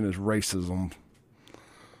conversation is racism.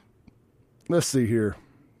 Let's see here.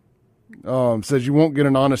 Says you won't get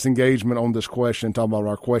an honest engagement on this question, talking about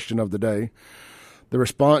our question of the day. The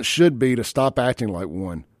response should be to stop acting like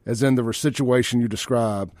one. As in the situation you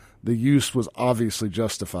describe, the use was obviously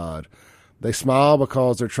justified. They smile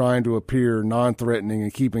because they're trying to appear non-threatening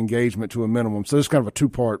and keep engagement to a minimum. So this is kind of a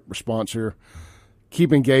two-part response here.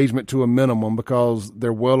 Keep engagement to a minimum because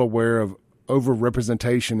they're well aware of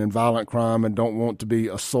overrepresentation in violent crime and don't want to be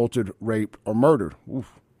assaulted, raped, or murdered.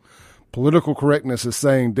 Oof. Political correctness is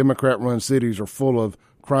saying Democrat-run cities are full of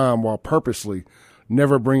crime while purposely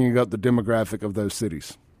never bringing up the demographic of those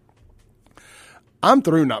cities. I'm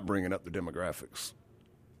through not bringing up the demographics.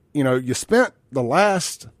 You know, you spent the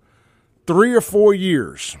last 3 or 4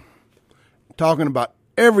 years talking about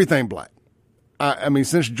everything black. I mean,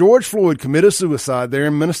 since George Floyd committed suicide there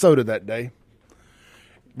in Minnesota that day,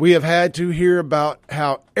 we have had to hear about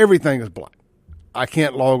how everything is black. I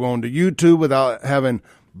can't log on to YouTube without having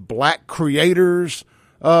black creators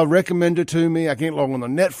recommended to me. I can't log on to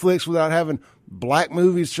Netflix without having black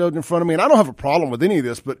movies showed in front of me. And I don't have a problem with any of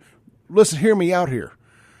this, but listen, hear me out here.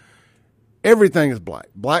 Everything is black.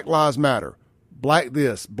 Black Lives Matter. Black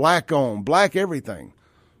this, black on, black everything.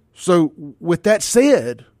 So with that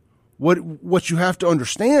said, what you have to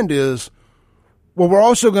understand is, well, we're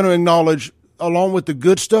also going to acknowledge, along with the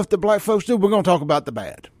good stuff that black folks do, we're going to talk about the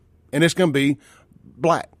bad. And it's going to be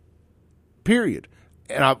black, period.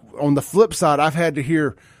 And on the flip side, I've had to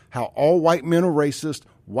hear how all white men are racist,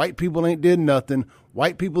 white people ain't did nothing,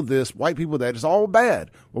 white people this, white people that. It's all bad.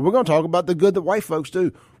 Well, we're going to talk about the good that white folks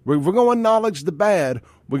do. We're going to acknowledge the bad.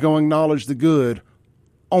 We're going to acknowledge the good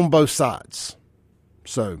on both sides.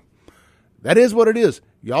 So that is what it is.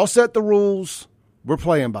 Y'all set the rules. We're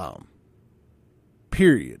playing by them.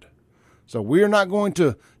 Period. So we are not going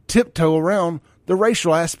to tiptoe around the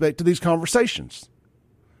racial aspect of these conversations.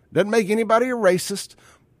 Doesn't make anybody a racist.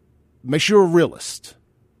 Makes you a realist.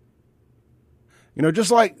 You know, just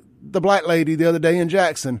like the black lady the other day in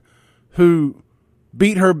Jackson who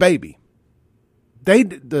beat her baby.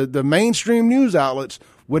 The mainstream news outlets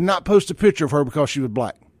would not post a picture of her because she was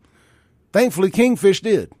black. Thankfully, Kingfish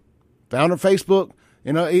did. Found her Facebook.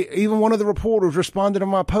 You know, even one of the reporters responded to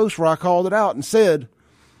my post where I called it out and said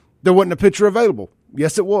there wasn't a picture available.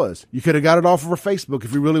 Yes, it was. You could have got it off of her Facebook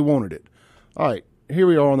if you really wanted it. All right. here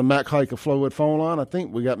we are on the Mac Haik of Flowwood phone line. I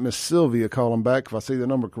think we got Miss Sylvia calling back, if I see the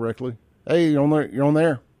number correctly. Hey, you're on there. You're on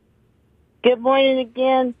there. Good morning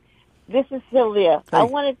again. This is Sylvia. Hey. I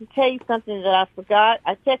wanted to tell you something that I forgot.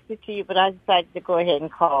 I texted to you, but I decided to go ahead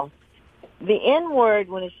and call. The N-word,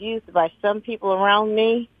 when it's used by some people around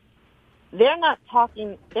me, they're not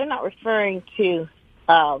referring to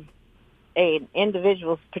an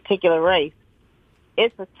individual's particular race.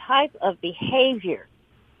 It's a type of behavior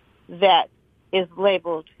that is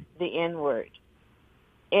labeled the N-word.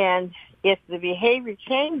 And if the behavior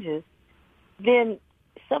changes, then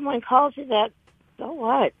someone calls you that, so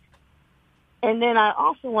what? And then I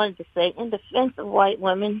also wanted to say, in defense of white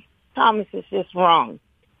women, Thomas is just wrong.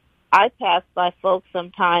 I pass by folks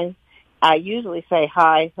sometimes. I usually say,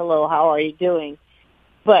 hi, hello, how are you doing?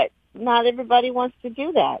 But not everybody wants to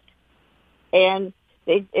do that. And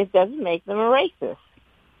it doesn't make them a racist.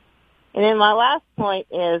 And then my last point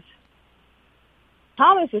is,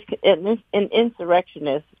 Thomas is an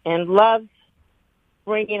insurrectionist and loves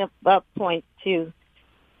bringing up points to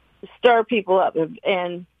stir people up.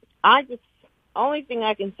 And only thing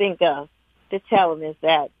I can think of to tell him is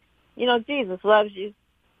that, Jesus loves you.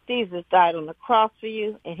 Jesus died on the cross for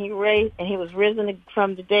you, and he was risen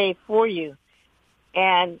from the dead for you.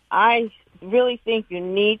 And I really think you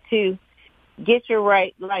need to get your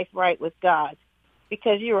life right with God,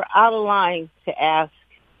 because you are out of line to ask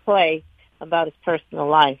Clay about his personal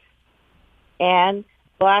life. And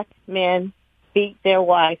black men beat their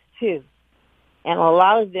wives too. And a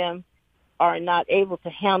lot of them are not able to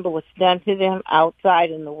handle what's done to them outside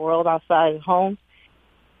in the world, outside of home.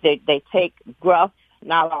 They take gruff,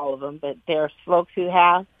 not all of them, but there's folks who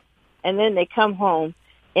have, and then they come home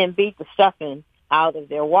and beat the stuffing out of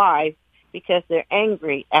their wives because they're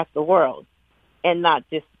angry at the world, and not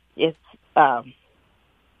just the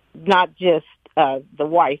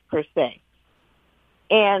wife per se.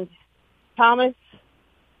 And Thomas,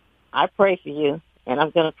 I pray for you, and I'm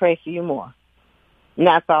going to pray for you more. And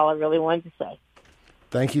that's all I really wanted to say.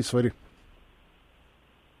 Thank you, sweetie.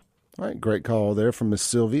 All right, great call there from Miss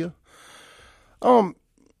Sylvia.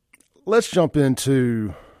 Let's jump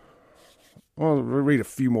into, we'll read a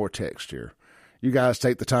few more texts here. You guys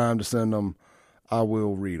take the time to send them. I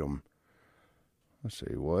will read them. Let's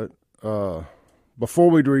see what. Before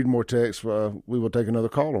we read more texts, we will take another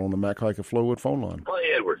caller on the Mac Haik of Flowwood phone line.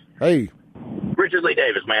 Clay Edwards. Hey. Richard Lee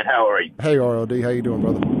Davis, man. How are you? Hey, RLD. How you doing,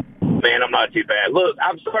 brother? Man, I'm not too bad. Look,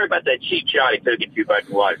 I'm sorry about that cheap shot he took at you about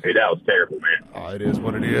your wife. That was terrible, man. Oh, it is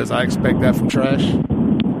what it is. I expect that from trash.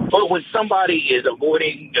 But when somebody is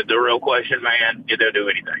avoiding the real question, man, they'll do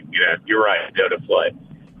anything. You're right. They'll deflect.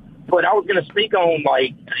 But I was going to speak on,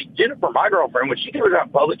 like, Jennifer, my girlfriend, when she goes out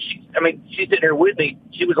in public, she's sitting here with me.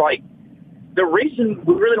 She was like, the reason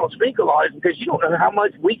we really don't speak a lot is because you don't know how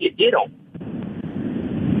much we get hit on.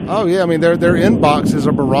 Oh, yeah. I mean, their inboxes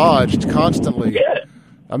are barraged constantly. Yeah.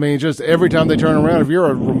 I mean, just every time they turn around, if you're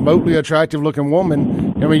a remotely attractive-looking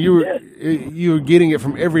woman, I mean, you're getting it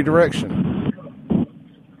from every direction.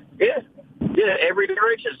 Yeah, every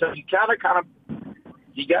direction. So you got to kind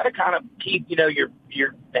of keep,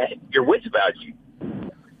 your wits about you.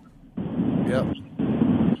 Yep.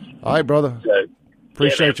 All right, brother. So,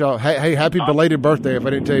 appreciate y'all. Hey, happy belated birthday! If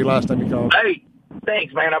I didn't tell you last time you called. Hey,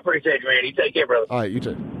 thanks, man. I appreciate you, man. You take care, brother. All right, you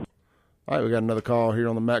too. All right, we got another call here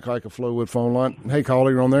on the Mac Haik of Flowwood phone line. Hey,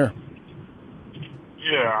 caller, you're on there.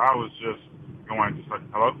 Yeah, I was just going to say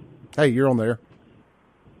hello. Hey, you're on there.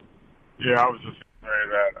 Yeah, I was just going to say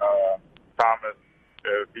that Thomas,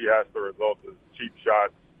 if he has to result to cheap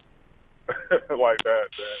shots like that,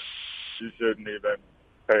 then you shouldn't even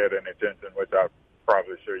pay it any attention, which I'm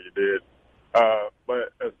probably sure you did.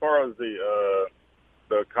 But as far as the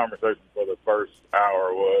conversation for the first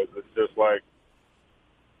hour was, it's just like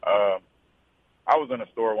I was in a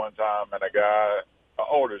store one time and a guy, an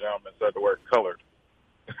older gentleman, said the word colored.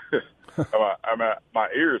 My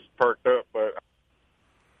ears perked up, but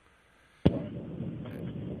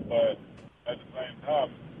at the same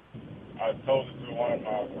time, I told it to one of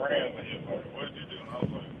my friends, and he was like, "What did you do?" And I was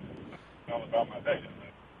like, "Tell about my day."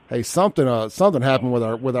 Hey, something happened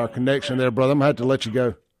with our connection there, brother. I'm gonna have to let you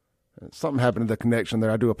go. Something happened to the connection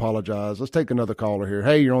there. I do apologize. Let's take another caller here.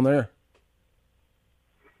 Hey, you're on there.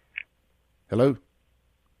 Hello?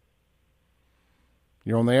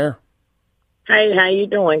 You're on the air? Hey, how you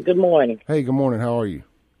doing? Good morning. Hey, good morning. How are you?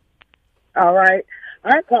 All right.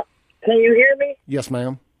 Can you hear me? Yes,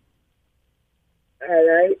 ma'am. All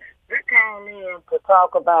right. We're calling in to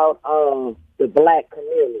talk about the black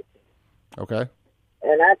community. Okay.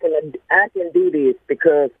 And I can do this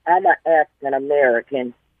because I'm an African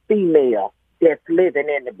American female that's living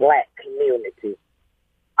in the black community.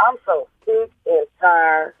 I'm so sick and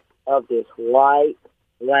tired of this white,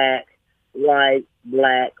 black, white,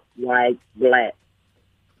 black, white, black.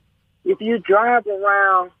 If you drive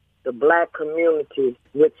around the black community,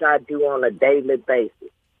 which I do on a daily basis,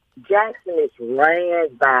 Jackson is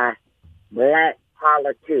ran by black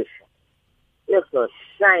politicians. It's a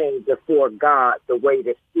shame before God the way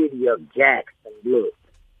the city of Jackson looks.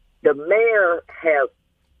 The mayor has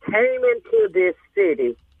came into this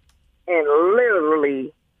city and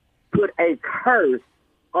literally put a curse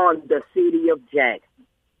on the city of Jackson.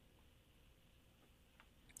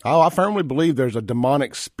 Oh, I firmly believe there's a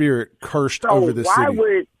demonic spirit cursed over the city. Why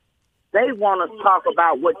would they want to talk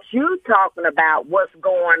about what you're talking about, what's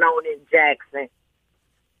going on in Jackson?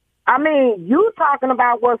 I mean, you talking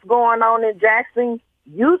about what's going on in Jackson.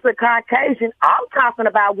 You're a Caucasian. I'm talking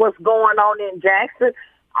about what's going on in Jackson.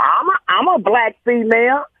 I'm a black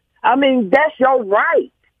female. I mean, that's your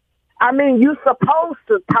right. I mean, you're supposed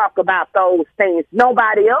to talk about those things.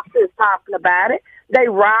 Nobody else is talking about it. They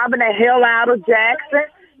robbing the hell out of Jackson.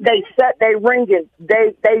 They ring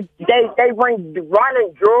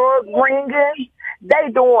running drug ringing. They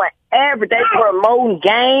doing they promoting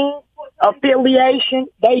gang affiliation.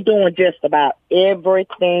 They doing just about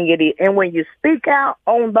everything it is. And when you speak out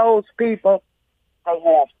on those people, they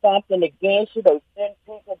have something against you. They send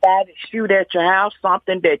people by to shoot at your house,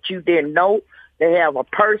 something that you didn't know. They have a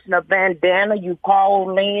person, a bandana, you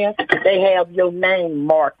call in. They have your name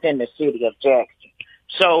marked in the city of Jackson.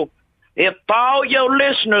 So if all your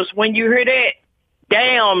listeners, when you hear that,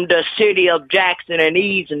 damn the city of Jackson and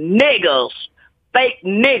these niggas, fake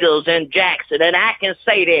niggas in Jackson, and I can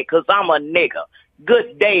say that because I'm a nigga.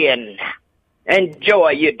 Good day and enjoy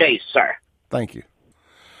your day, sir. Thank you.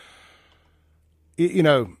 You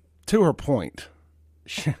know, to her point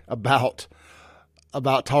about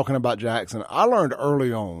talking about Jackson, I learned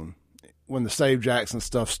early on when the Save Jackson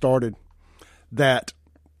stuff started that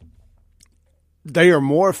they are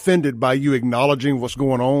more offended by you acknowledging what's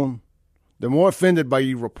going on. They're more offended by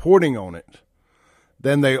you reporting on it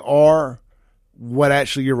than they are what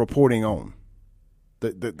actually you're reporting on.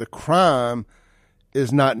 The crime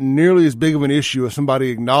is not nearly as big of an issue as somebody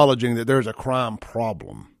acknowledging that there's a crime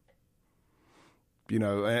problem. You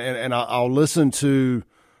know, and I'll listen to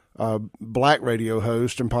black radio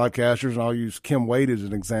hosts and podcasters, and I'll use Kim Wade as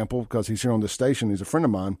an example because he's here on this station. He's a friend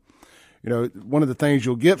of mine. You know, one of the things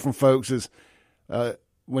you'll get from folks is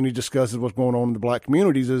when he discusses what's going on in the black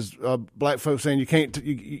communities is black folks saying you can't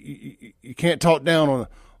talk down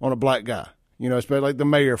on a black guy. You know, especially like the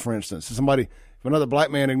mayor, for instance. If another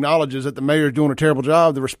black man acknowledges that the mayor is doing a terrible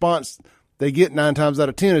job, the response they get 9 times out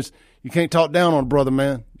of 10 is, you can't talk down on a brother,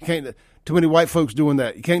 man. You can't. Too many white folks doing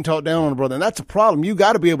that. You can't talk down on a brother. And that's a problem. You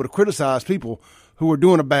got to be able to criticize people who are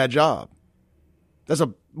doing a bad job. That's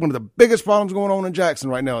one of the biggest problems going on in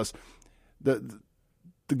Jackson right now is the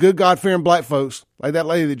good God-fearing black folks, like that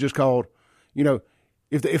lady that just called, you know,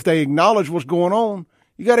 if they acknowledge what's going on,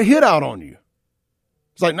 you got a hit out on you.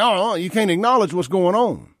 It's like, no, you can't acknowledge what's going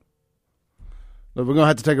on. But we're going to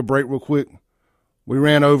have to take a break real quick. We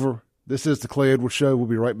ran over. This is the Clay Edwards Show. We'll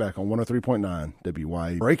be right back on 103.9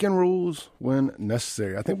 WYE. Breaking rules when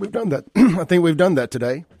necessary. I think we've done that. I think we've done that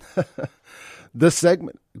today. This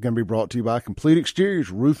segment is going to be brought to you by Complete Exteriors,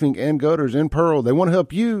 Roofing and Gutters in Pearl. They want to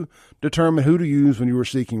help you determine who to use when you are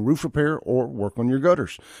seeking roof repair or work on your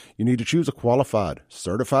gutters. You need to choose a qualified,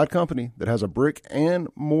 certified company that has a brick and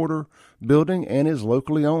mortar building and is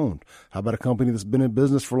locally owned. How about a company that's been in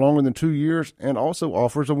business for longer than 2 years and also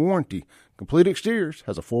offers a warranty? Complete Exteriors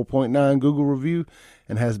has a 4.9 Google review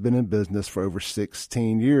and has been in business for over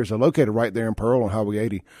 16 years. They're located right there in Pearl on Highway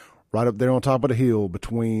 80. Right up there on top of the hill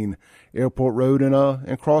between Airport Road and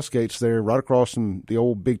Crossgates there, right across from the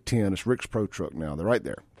old Big Ten. It's Rick's Pro Truck now. They're right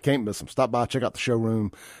there. Can't miss them. Stop by, check out the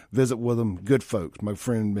showroom, visit with them. Good folks. My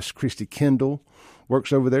friend, Miss Christy Kendall,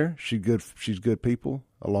 works over there. She's good people,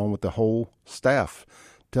 along with the whole staff.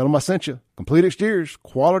 Tell them I sent you. Complete Exteriors,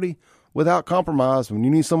 quality without compromise. When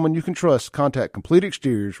you need someone you can trust, contact Complete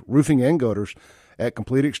Exteriors, Roofing and Gutters at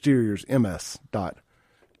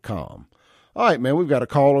CompleteExteriorsMS.com. All right, man, we've got a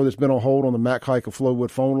caller that's been on hold on the Mac Haik of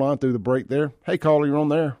Flowood phone line through the break there. Hey, caller, you're on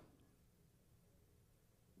there.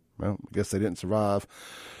 Well, I guess they didn't survive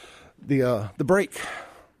the break.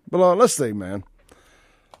 But let's see, man.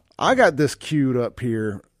 I got this queued up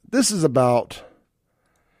here. This is about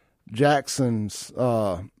Jackson's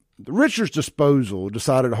Richards Disposal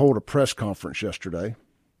decided to hold a press conference yesterday.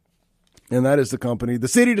 And that is the company. The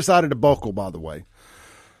city decided to buckle, by the way.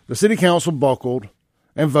 The city council buckled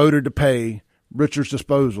and voted to pay Richards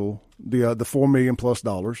Disposal the $4 million plus.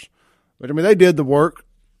 But I mean, they did the work,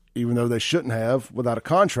 even though they shouldn't have without a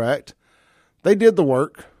contract. They did the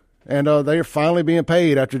work. And they are finally being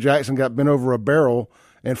paid after Jackson got bent over a barrel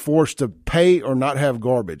and forced to pay or not have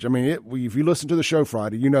garbage. I mean, if you listen to the show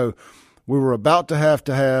Friday, you know we were about to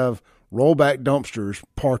have rollback dumpsters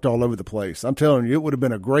parked all over the place. I'm telling you, it would have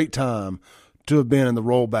been a great time to have been in the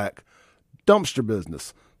rollback dumpster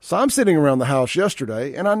business. So I'm sitting around the house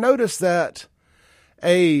yesterday, and I noticed that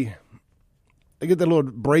I get that little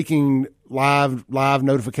breaking live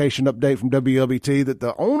notification update from WLBT that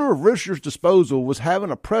the owner of Richard's Disposal was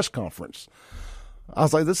having a press conference. I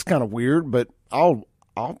was like, this is kind of weird, but I'll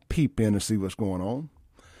peep in and see what's going on.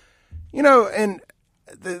 You know, and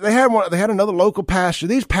they had another local pastor.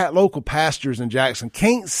 These local pastors in Jackson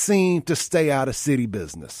can't seem to stay out of city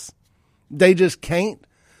business. They just can't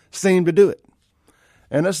seem to do it.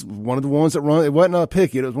 And that's one of the ones that run. It wasn't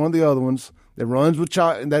Pickett. It was one of the other ones that runs with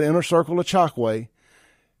in that inner circle of Chockway.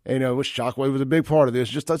 You know, which Chockway was a big part of this.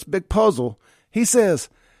 Just that's a big puzzle. He says,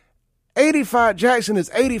 Jackson is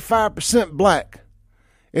 85% black.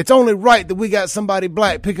 It's only right that we got somebody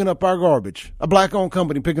black picking up our garbage, a black-owned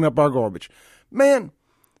company picking up our garbage. Man,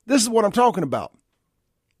 this is what I'm talking about.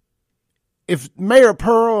 If Mayor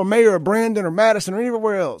Pearl or Mayor Brandon or Madison or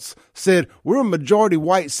anywhere else said, we're a majority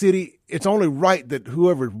white city, it's only right that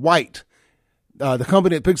whoever is white, the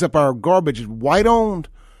company that picks up our garbage is white owned,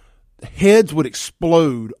 heads would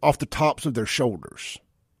explode off the tops of their shoulders.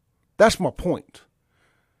 That's my point.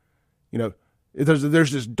 You know,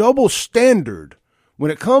 there's this double standard when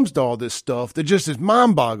it comes to all this stuff that just is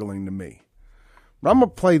mind boggling to me. But I'm going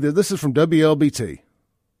to play this. This is from WLBT.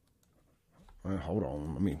 Hold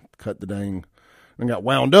on. Let me cut the dang. I got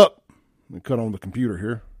wound up. Let me cut on the computer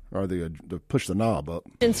here, or the push the knob up.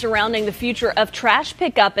 Surrounding the future of trash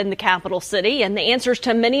pickup in the capital city, and the answers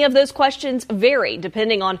to many of those questions vary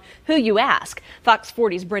depending on who you ask. Fox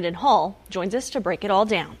 40's Brendan Hall joins us to break it all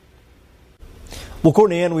down. Well,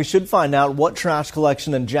 Courtney Ann, we should find out what trash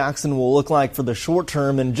collection in Jackson will look like for the short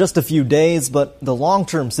term in just a few days, but the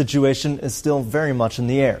long-term situation is still very much in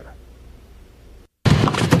the air.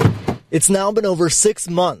 It's now been over 6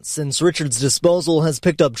 months since Richard's Disposal has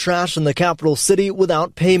picked up trash in the capital city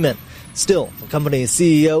without payment. Still, the company's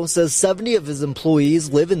CEO says 70 of his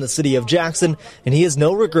employees live in the city of Jackson, and he has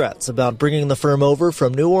no regrets about bringing the firm over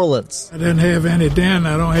from New Orleans. I didn't have any then,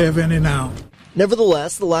 I don't have any now.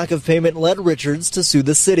 Nevertheless, the lack of payment led Richards to sue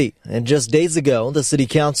the city. And just days ago, the city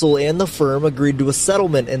council and the firm agreed to a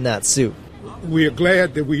settlement in that suit. We are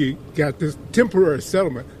glad that we got this temporary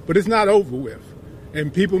settlement, but it's not over with.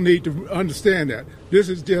 And people need to understand that. This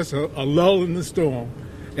is just a lull in the storm.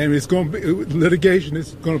 And it's going to be, litigation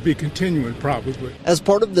is going to be continuing probably. As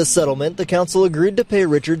part of this settlement, the council agreed to pay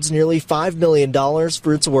Richards nearly $5 million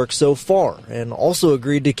for its work so far, and also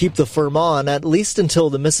agreed to keep the firm on at least until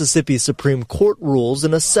the Mississippi Supreme Court rules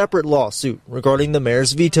in a separate lawsuit regarding the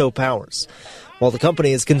mayor's veto powers. While the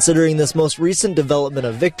company is considering this most recent development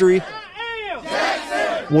a victory,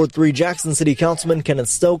 Ward 3 Jackson City Councilman Kenneth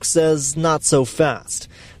Stokes says not so fast.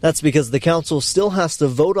 That's because the council still has to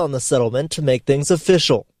vote on the settlement to make things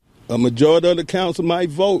official. A majority of the council might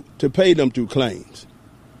vote to pay them through claims.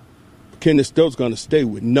 Kenneth Stokes going to stay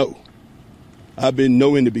with no. I've been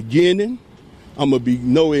no in the beginning. I'm going to be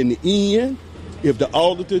no in the end. If the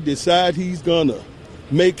auditor decides he's going to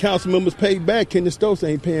make council members pay back, Kenneth Stokes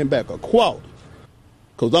ain't paying back a quarter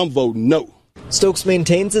because I'm voting no. Stokes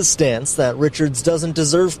maintains his stance that Richards doesn't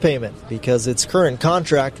deserve payment because its current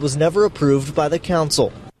contract was never approved by the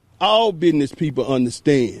council. All business people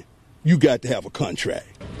understand you got to have a contract.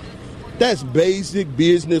 That's basic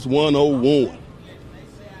business 101.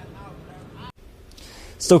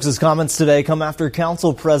 Stokes' comments today come after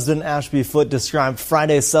Council President Ashby Foote described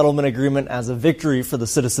Friday's settlement agreement as a victory for the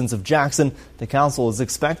citizens of Jackson. The council is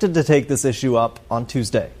expected to take this issue up on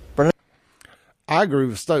Tuesday. Brennan? I agree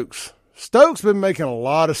with Stokes. Stokes been making a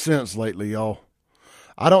lot of sense lately, y'all.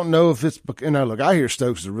 I don't know if it's, look, I hear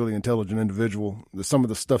Stokes is a really intelligent individual. Some of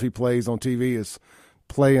the stuff he plays on TV is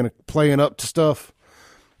playing up to stuff.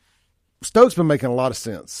 Stokes been making a lot of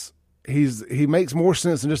sense. He makes more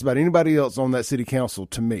sense than just about anybody else on that city council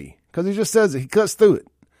to me, because he just says it. He cuts through it.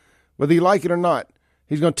 Whether you like it or not,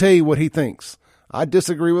 he's going to tell you what he thinks. I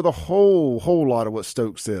disagree with a whole lot of what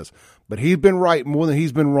Stokes says, but he's been right more than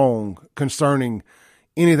he's been wrong concerning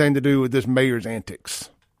anything to do with this mayor's antics.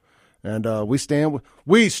 And we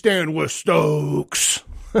stand with Stokes.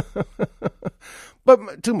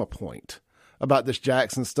 But to my point about this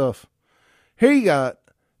Jackson stuff, here you got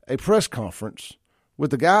a press conference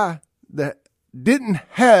with a guy that didn't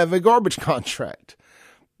have a garbage contract,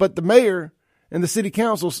 but the mayor and the city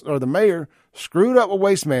council, or the mayor, screwed up with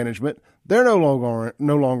waste management. They're no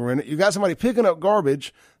longer in it. You got somebody picking up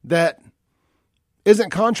garbage that isn't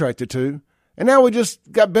contracted to, And now we just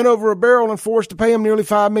got bent over a barrel and forced to pay them nearly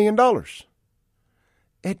 $5 million.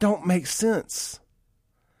 It don't make sense.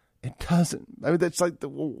 It doesn't. I mean, that's like,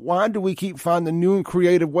 why do we keep finding new and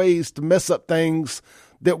creative ways to mess up things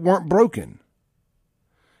that weren't broken?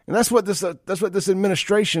 And that's what this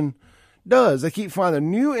administration does. They keep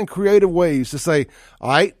finding new and creative ways to say,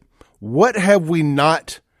 all right, what have we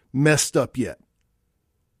not messed up yet?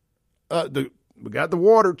 We got the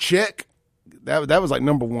water, check. That was like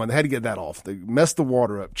number one. They had to get that off. They messed the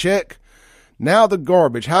water up, check. Now the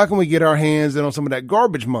garbage. How can we get our hands in on some of that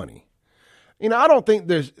garbage money? You know, I don't think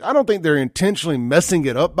they're intentionally messing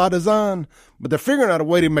it up by design, but they're figuring out a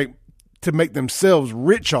way to make themselves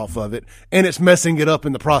rich off of it, and it's messing it up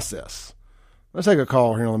in the process. Let's take a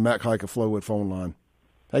call here on the Matt Kike of Flowwood phone line.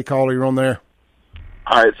 Hey, caller, you're on there.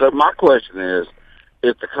 All right, so my question is,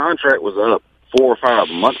 if the contract was up 4 or 5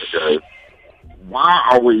 months ago, why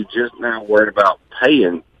are we just now worried about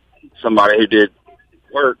paying somebody who did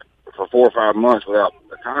work for 4 or 5 months without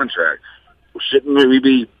a contract? Shouldn't we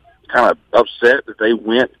be kind of upset that they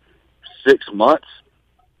went 6 months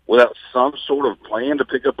without some sort of plan to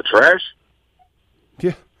pick up the trash?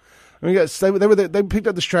 Yeah. I mean, they picked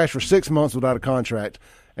up this trash for 6 months without a contract,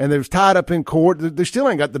 and they was tied up in court. They still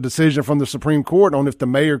ain't got the decision from the Supreme Court on if the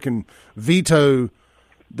mayor can veto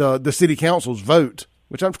the city council's vote,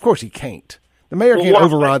 which of course he can't. The mayor can't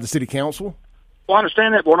override the city council. Well, I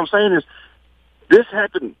understand that, but what I'm saying is this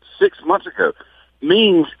happened 6 months ago.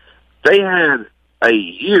 Means they had a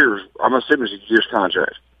year's, I'm assuming it's a year's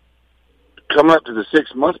contract, coming up to the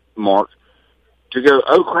 6 month mark to go,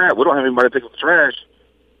 oh crap, we don't have anybody to pick up the trash.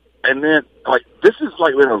 And then, like, this is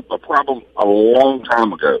like been a problem a long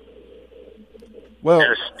time ago. Well,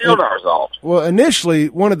 and it's still not resolved. Well, initially,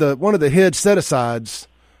 one of the head set-asides,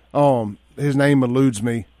 his name eludes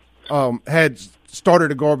me, had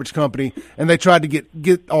started a garbage company, and they tried to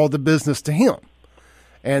get all the business to him.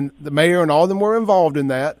 And the mayor and all of them were involved in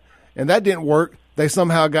that, and that didn't work. They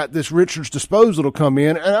somehow got this Richards Disposal to come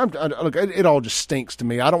in, and look, it all just stinks to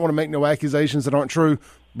me. I don't want to make no accusations that aren't true,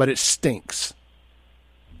 but it stinks.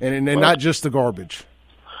 And not just the garbage.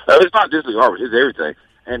 It's not just the garbage; it's everything.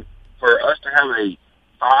 And for us to have a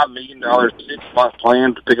 $5 million 6 month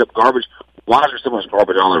plan to pick up garbage, why is there so much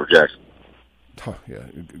garbage all over Jackson? Oh, yeah,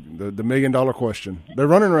 the $1 million question. They're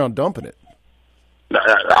running around dumping it.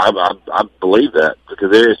 I believe that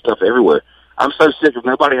because there is stuff everywhere. I'm so sick of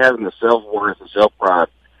nobody having the self-worth and self-pride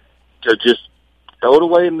to just throw it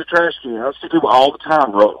away in the trash can. I see people all the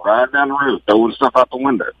time riding down the road, throwing stuff out the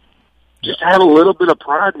window. Just have a little bit of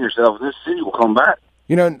pride in yourself, and this city will come back.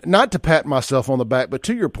 You know, not to pat myself on the back, but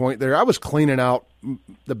to your point there, I was cleaning out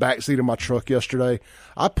the back seat of my truck yesterday.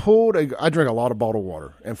 I drink a lot of bottled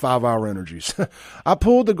water and 5 Hour Energies. I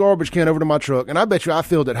pulled the garbage can over to my truck, and I bet you I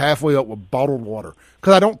filled it halfway up with bottled water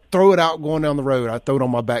because I don't throw it out going down the road. I throw it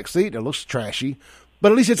on my back seat. It looks trashy,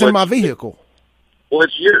 but at least it's in my vehicle. Well,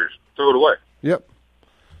 it's yours. Throw it away. Yep.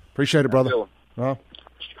 Appreciate it, brother.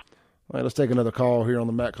 All right, let's take another call here on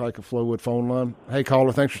the Matt Kike of Flowwood phone line. Hey,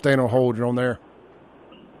 caller, thanks for staying on hold. You're on there.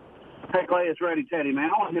 Hey, Clay, it's Ready Teddy, man.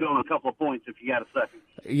 I want to hit on a couple of points if you got a second.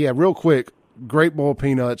 Yeah, real quick. Great bowl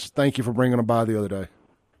peanuts. Thank you for bringing them by the other day.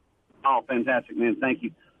 Oh, fantastic, man. Thank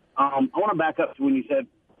you. I want to back up to when you said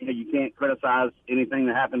you can't criticize anything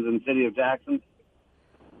that happens in the city of Jackson.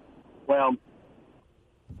 Well,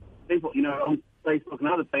 people, on Facebook and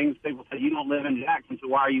other things, people say you don't live in Jackson, so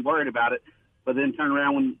why are you worried about it? But then turn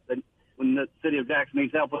around when the city of Jackson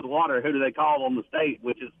needs help with water, who do they call on the state,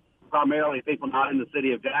 which is primarily people not in the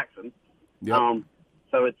city of Jackson. Yep.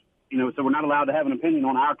 So it's, so we're not allowed to have an opinion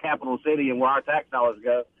on our capital city and where our tax dollars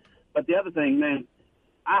go. But the other thing, man,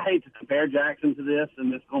 I hate to compare Jackson to this,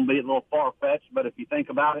 and it's going to be a little far-fetched, but if you think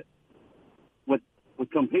about it, with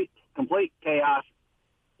complete chaos,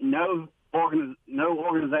 no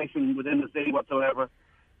organization within the city whatsoever,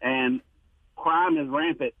 and crime is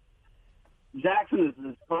rampant. Jackson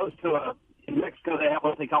is close to in Mexico they have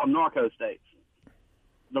what they call narco states.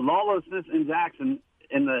 The lawlessness in Jackson,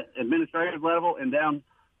 in the administrative level and down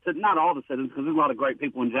to not all the citizens, because there's a lot of great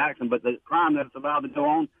people in Jackson, but the crime that's allowed to go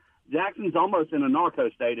on, Jackson's almost in a narco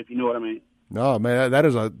state, if you know what I mean. No, man, that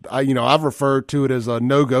is I've referred to it as a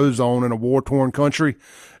no-go zone in a war-torn country,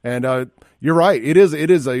 and you're right. It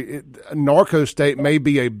is a narco state may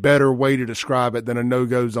be a better way to describe it than a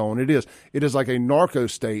no-go zone. It is like a narco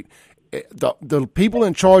state. The people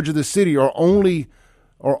in charge of the city are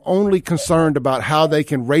only concerned about how they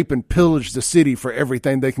can rape and pillage the city for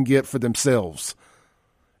everything they can get for themselves.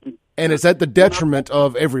 And it's at the detriment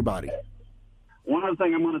of everybody. One other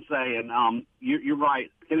thing I'm going to say, and you're right,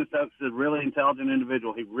 Kenneth Stokes is a really intelligent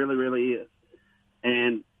individual. He really, really is.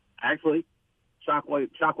 And actually, Shockway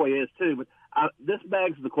is too. But This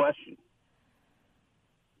begs the question.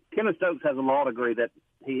 Kenneth Stokes has a law degree that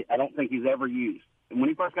I don't think he's ever used. And when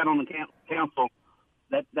he first got on the council,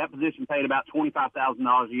 that position paid about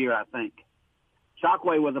 $25,000 a year, I think.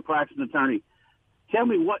 Shockway was a practicing attorney. Tell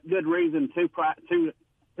me what good reason two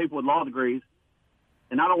people with law degrees,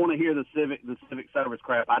 and I don't want to hear the civic service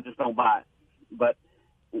crap. I just don't buy it. But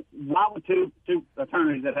why would two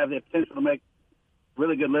attorneys that have the potential to make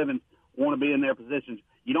really good living want to be in their positions?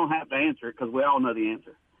 You don't have to answer it because we all know the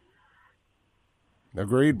answer.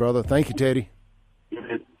 Agreed, brother. Thank you, Teddy.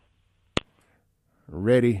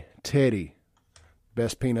 Ready, Teddy.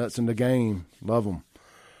 Best peanuts in the game. Love them.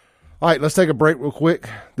 All right, let's take a break real quick.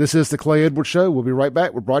 This is the Clay Edwards Show. We'll be right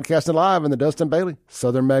back. We're broadcasting live in the Dustin Bailey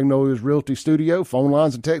Southern Magnolias Realty Studio. Phone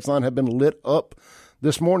lines and text line have been lit up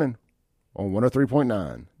this morning on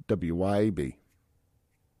 103.9 WYAB.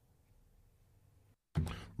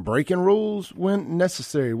 Breaking rules when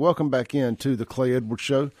necessary. Welcome back into the Clay Edwards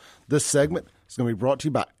Show. This segment is going to be brought to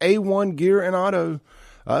you by A1 Gear and Auto.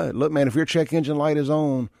 Look, man, if your check engine light is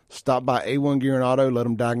on, stop by A1 Gear and Auto. Let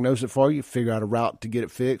them diagnose it for you. Figure out a route to get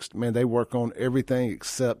it fixed. Man, they work on everything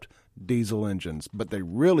except diesel engines, but they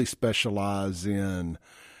really specialize in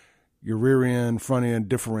your rear end, front end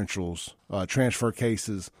differentials, transfer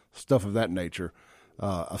cases, stuff of that nature.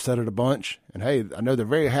 I've said it a bunch, and hey, I know they're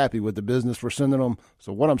very happy with the business we're sending them.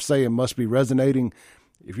 So what I'm saying must be resonating.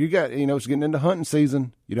 If you got, it's getting into hunting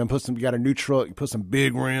season, you got a new truck, you put some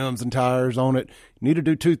big rims and tires on it. You need to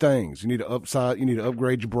do two things. You need to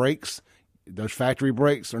upgrade your brakes. Those factory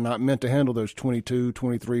brakes are not meant to handle those 22,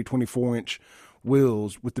 23, 24-inch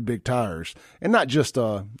wheels with the big tires. And not just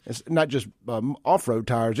off-road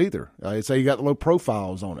tires either. Say you got low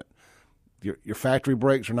profiles on it. Your factory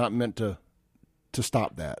brakes are not meant to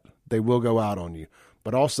stop that. They will go out on you.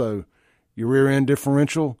 But also, your rear end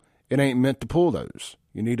differential, it ain't meant to pull those.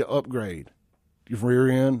 You need to upgrade your rear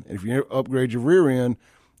end. And if you upgrade your rear end,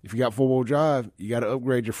 if you got four-wheel drive, you got to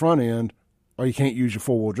upgrade your front end or you can't use your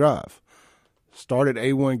four-wheel drive. Start at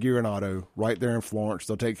A1 Gear and Auto right there in Florence.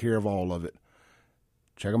 They'll take care of all of it.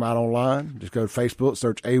 Check them out online. Just go to Facebook,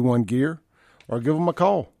 search A1 Gear, or give them a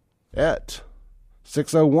call at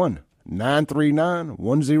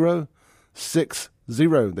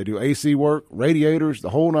 601-939-1060. They do AC work, radiators, the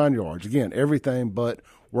whole 9 yards. Again, everything but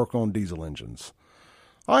work on diesel engines.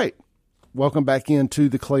 All right, welcome back into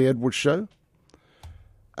the Clay Edwards Show.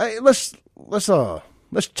 Hey, let's take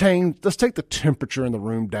the temperature in the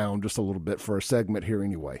room down just a little bit for a segment here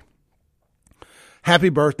anyway. Happy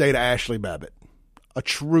birthday to Ashley Babbitt, a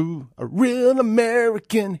real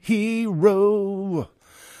American hero,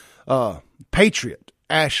 patriot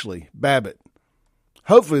Ashley Babbitt.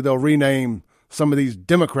 Hopefully they'll rename some of these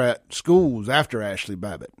Democrat schools after Ashley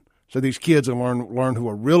Babbitt, so these kids will learn who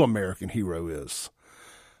a real American hero is.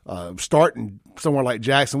 Starting somewhere like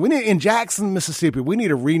Jackson. In Jackson, Mississippi, we need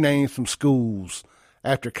to rename some schools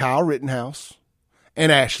after Kyle Rittenhouse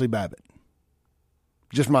and Ashley Babbitt.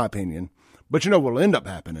 Just my opinion. But what will end up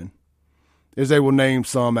happening is they will name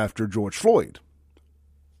some after George Floyd,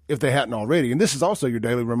 if they hadn't already. And this is also your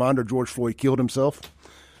daily reminder, George Floyd killed himself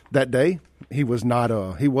that day. He was not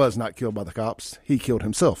killed by the cops. He killed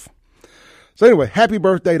himself. So anyway, happy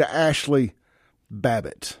birthday to Ashley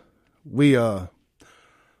Babbitt. We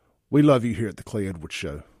love you here at the Clay Edwards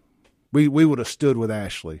Show. We would have stood with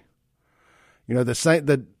Ashley.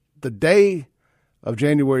 The day of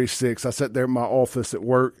January 6th, I sat there at my office at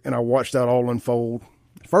work and I watched that all unfold.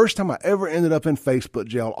 First time I ever ended up in Facebook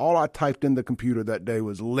jail, all I typed in the computer that day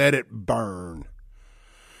was "let it burn"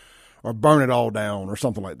 or "burn it all down" or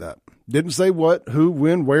something like that. Didn't say what, who,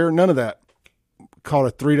 when, where, none of that. Called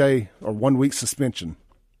a 3-day or 1-week suspension.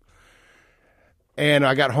 And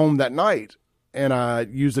I got home that night and I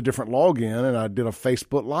used a different login and I did a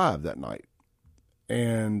Facebook Live that night.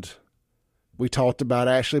 And we talked about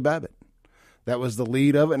Ashley Babbitt. That was the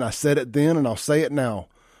lead of it. And I said it then and I'll say it now.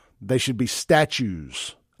 They should be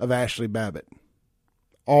statues of Ashley Babbitt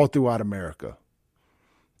all throughout America.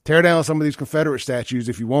 Tear down some of these Confederate statues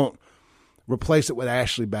if you want. Replace it with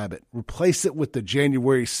Ashley Babbitt. Replace it with the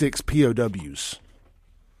January 6 POWs.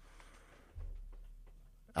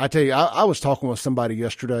 I tell you, I was talking with somebody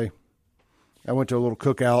yesterday. I went to a little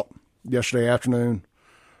cookout yesterday afternoon.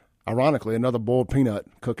 Ironically, another boiled peanut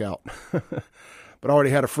cookout. But I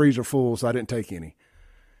already had a freezer full, so I didn't take any.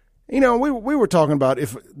 We were talking about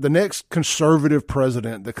if the next conservative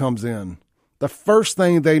president that comes in, the first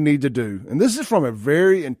thing they need to do, and this is from a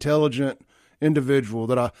very intelligent individual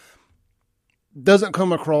that doesn't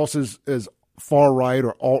come across as far right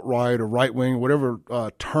or alt right or right wing, whatever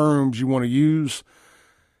terms you want to use.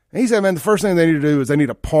 And he said, man, the first thing they need to do is they need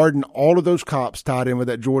to pardon all of those cops tied in with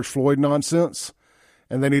that George Floyd nonsense,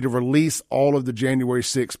 and they need to release all of the January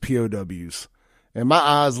 6 POWs. And my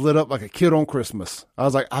eyes lit up like a kid on Christmas. I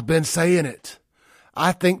was like, I've been saying it.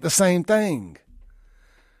 I think the same thing.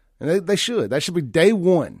 And they should. That should be day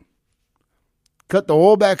one. Cut the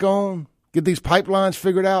oil back on, get these pipelines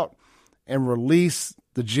figured out, and release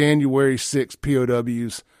the January 6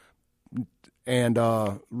 POWs and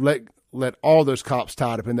let all those cops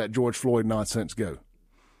tied up in that George Floyd nonsense go.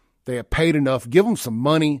 They have paid enough. Give them some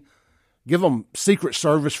money. Give them Secret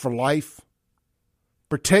Service for life.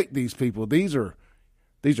 Protect these people. These are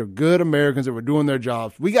good Americans that were doing their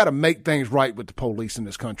jobs. We got to make things right with the police in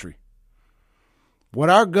this country. What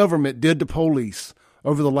our government did to police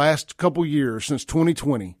over the last couple years since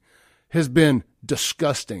 2020 has been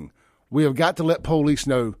disgusting. We have got to let police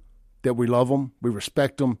know that we love them, we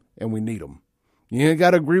respect them, and we need them. You ain't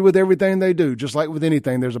got to agree with everything they do. Just like with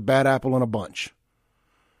anything, there's a bad apple in a bunch.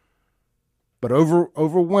 But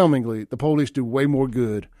overwhelmingly, the police do way more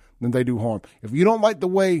good than they do harm. If you don't like the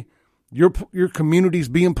way your community's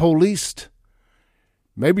being policed,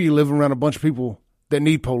 maybe you live around a bunch of people that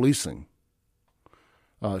need policing.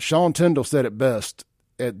 Sean Tyndall said it best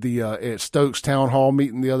at the at Stokes Town Hall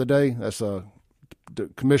meeting the other day. That's the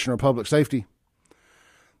Commissioner of Public Safety.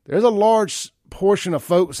 There's a large portion of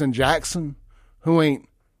folks in Jackson who ain't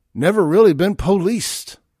never really been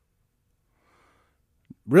policed.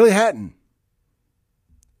 Really hadn't.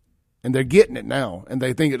 And they're getting it now, and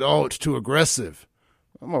they think it's too aggressive.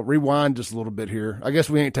 I'm going to rewind just a little bit here. I guess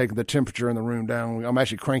we ain't taking the temperature in the room down. I'm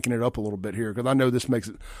actually cranking it up a little bit here because I know this makes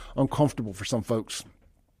it uncomfortable for some folks.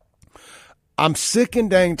 I'm sick and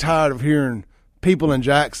dang tired of hearing people in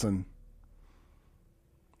Jackson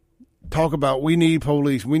talk about we need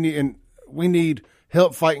police, we need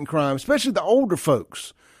help fighting crime, especially the older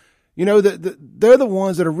folks. You know, they're the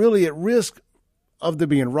ones that are really at risk of them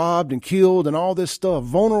being robbed and killed and all this stuff,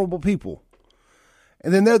 vulnerable people.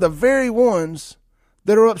 And then they're the very ones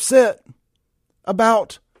that are upset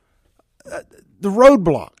about the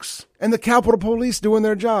roadblocks and the Capitol Police doing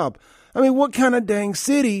their job. I mean, what kind of dang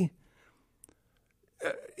city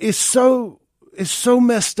is so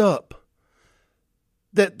messed up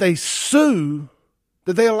that they sue,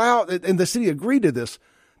 that they allow, and the city agreed to this.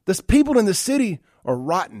 The people in the city are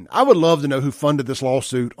rotten. I would love to know who funded this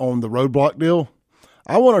lawsuit on the roadblock deal.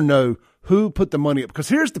 I want to know who put the money up, because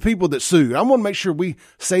here's the people that sued. I want to make sure we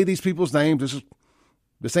say these people's names.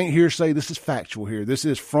 This ain't hearsay. This is factual here. This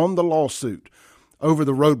is from the lawsuit over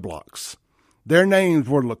the roadblocks. Their names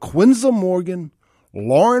were LaQuinza Morgan,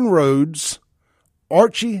 Lauren Rhodes,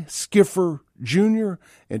 Archie Skiffer Jr.,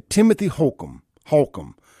 and Timothy Holcomb.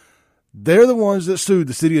 They're the ones that sued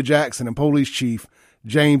the city of Jackson and police chief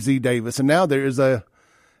James E. Davis. And now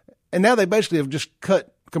now they basically have just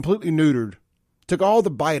completely neutered, took all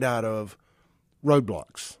the bite out of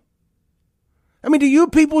roadblocks. I mean, do you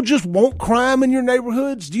people just want crime in your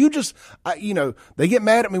neighborhoods? Do you just, they get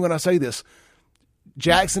mad at me when I say this.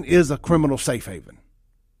 Jackson is a criminal safe haven.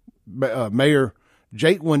 Mayor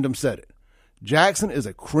Jake Wyndham said it. Jackson is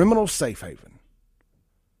a criminal safe haven.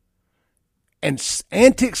 And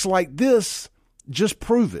antics like this just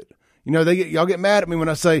prove it. You know, y'all get mad at me when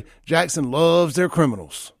I say Jackson loves their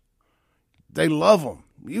criminals. They love them.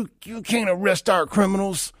 You can't arrest our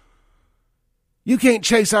criminals. You can't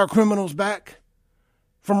chase our criminals back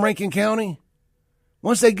from Rankin County.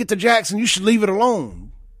 Once they get to Jackson, you should leave it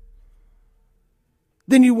alone.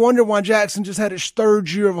 Then you wonder why Jackson just had its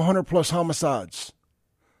third year of 100+ homicides.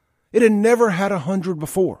 It had never had 100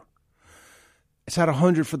 before. It's had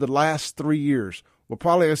 100 for the last 3 years. We'll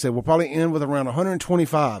probably end with around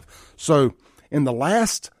 125. So in the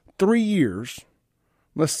last 3 years,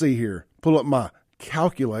 let's see here, pull up my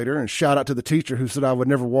calculator and shout out to the teacher who said I would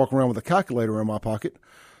never walk around with a calculator in my pocket.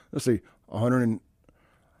 Let's see,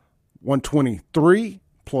 123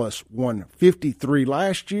 plus 153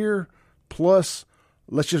 last year, plus,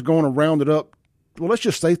 let's just go on and round it up. Well, let's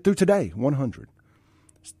just say through today, 100.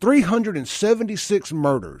 It's 376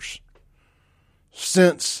 murders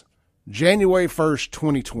since January 1st,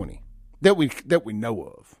 2020 that we know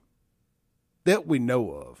of.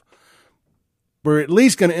 We're at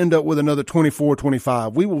least going to end up with another 24,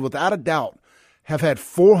 25. We will, without a doubt, have had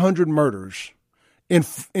 400 murders in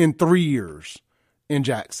 3 years in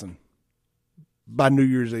Jackson by New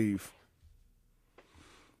Year's Eve.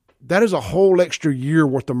 That is a whole extra year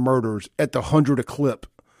worth of murders at the 100 a clip.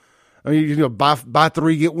 I mean, buy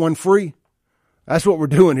 3, get 1 free. That's what we're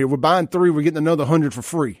doing here. We're buying 3, we're getting another 100 for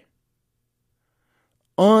free.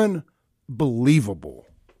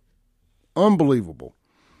 Unbelievable.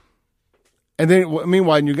 And then,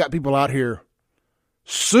 meanwhile, you got people out here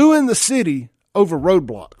suing the city over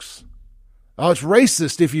roadblocks. Oh, it's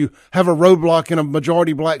racist if you have a roadblock in a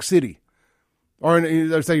majority black city. Or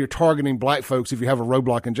they say you're targeting black folks if you have a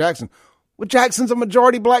roadblock in Jackson. Well, Jackson's a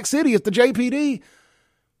majority black city. If the JPD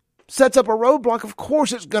sets up a roadblock, of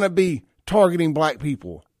course it's going to be targeting black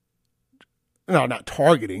people. No, not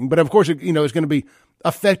targeting, but of course, it's going to be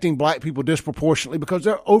affecting black people disproportionately because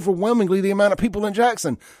they're overwhelmingly the amount of people in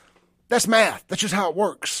Jackson. That's math. That's just how it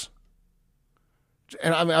works.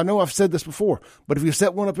 And I know I've said this before, but if you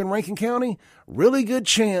set one up in Rankin County, really good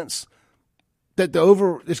chance that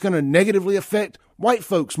it's going to negatively affect white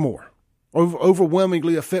folks more,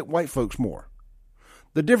 overwhelmingly affect white folks more.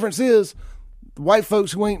 The difference is the white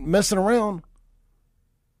folks who ain't messing around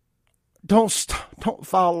don't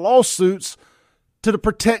file lawsuits to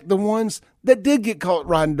protect the ones that did get caught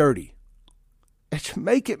riding dirty.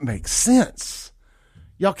 Make it make sense.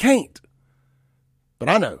 Y'all can't. But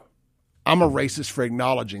I know I'm a racist for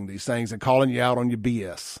acknowledging these things and calling you out on your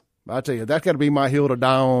BS. I tell you, that's got to be my hill to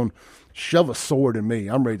die on. Shove a sword in me.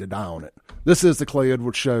 I'm ready to die on it. This is the Clay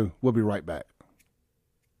Edwards Show. We'll be right back.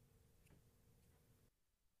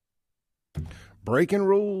 Breaking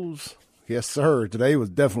rules. Yes, sir. Today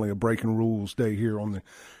was definitely a breaking rules day here on the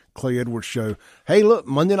Clay Edwards Show. Hey, look,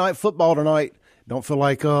 Monday Night Football tonight. Don't feel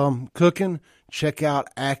like cooking? Check out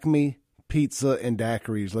Acme Pizza and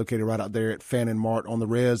Daiquiris, located right out there at Fannin Mart on the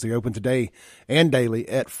Res. They open today and daily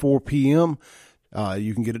at 4 p.m.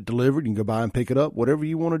 You can get it delivered. You can go by and pick it up, whatever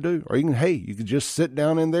you want to do. Or you can just sit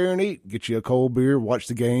down in there and eat. Get you a cold beer, watch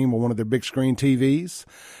the game on one of their big screen TVs.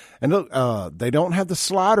 And look, they don't have the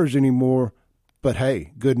sliders anymore, but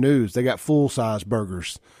hey, good news. They got full-size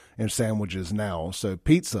burgers and sandwiches now. So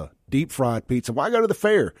pizza, deep-fried pizza. Why go to the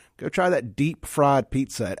fair? Go try that deep-fried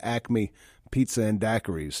pizza at Acme Pizza and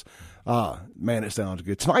Daiquiris. Man, it sounds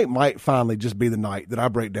good. Tonight might finally just be the night that I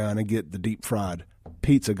break down and get the deep-fried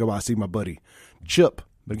pizza. Go by see my buddy Chip.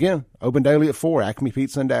 But again, open daily at 4, Acme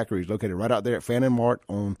Pizza and Daiquiris, located right out there at Fannin Mart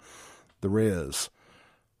on the Res.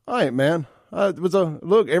 All right, man.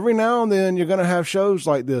 Look, every now and then you're going to have shows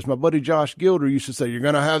like this. My buddy Josh Gilder used to say, you're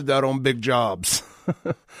going to have that on big jobs.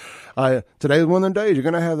 Today's one of them days. You're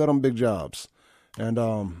going to have that on big jobs.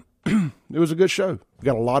 And it was a good show. We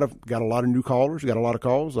got a lot of new callers. We got a lot of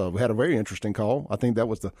calls. We had a very interesting call. I think that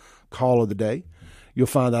was the call of the day. You'll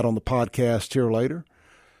find that on the podcast here later.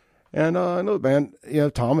 And look, man,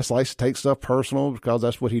 Thomas likes to take stuff personal because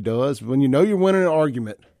that's what he does. When you're winning an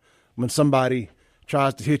argument, when somebody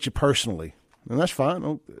tries to hit you personally, and that's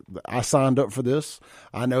fine. I signed up for this.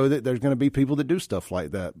 I know that there's going to be people that do stuff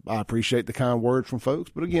like that. I appreciate the kind words from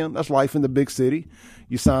folks, but again, that's life in the big city.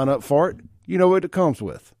 You sign up for it, you know what it comes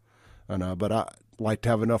with. But I like to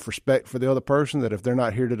have enough respect for the other person that if they're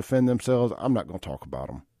not here to defend themselves, I'm not going to talk about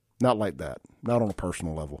them. Not like that. Not on a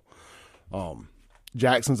personal level.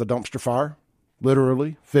 Jackson's a dumpster fire,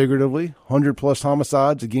 literally, figuratively, 100+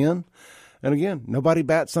 homicides again. And again, nobody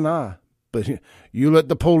bats an eye. But you let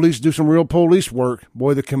the police do some real police work,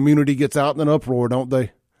 boy, the community gets out in an uproar, don't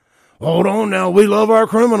they? Hold on now, we love our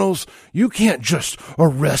criminals. You can't just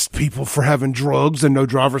arrest people for having drugs and no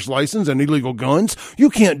driver's license and illegal guns. You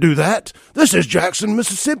can't do that. This is Jackson,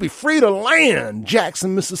 Mississippi. Free to land,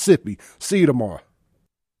 Jackson, Mississippi. See you tomorrow.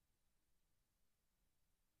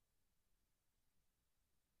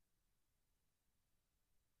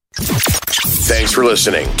 Thanks for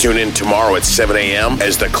listening. Tune in tomorrow at 7 a.m.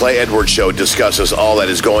 as the Clay Edwards Show discusses all that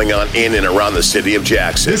is going on in and around the city of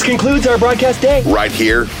Jackson. This concludes our broadcast day. Right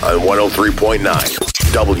here on 103.9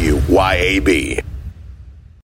 WYAB.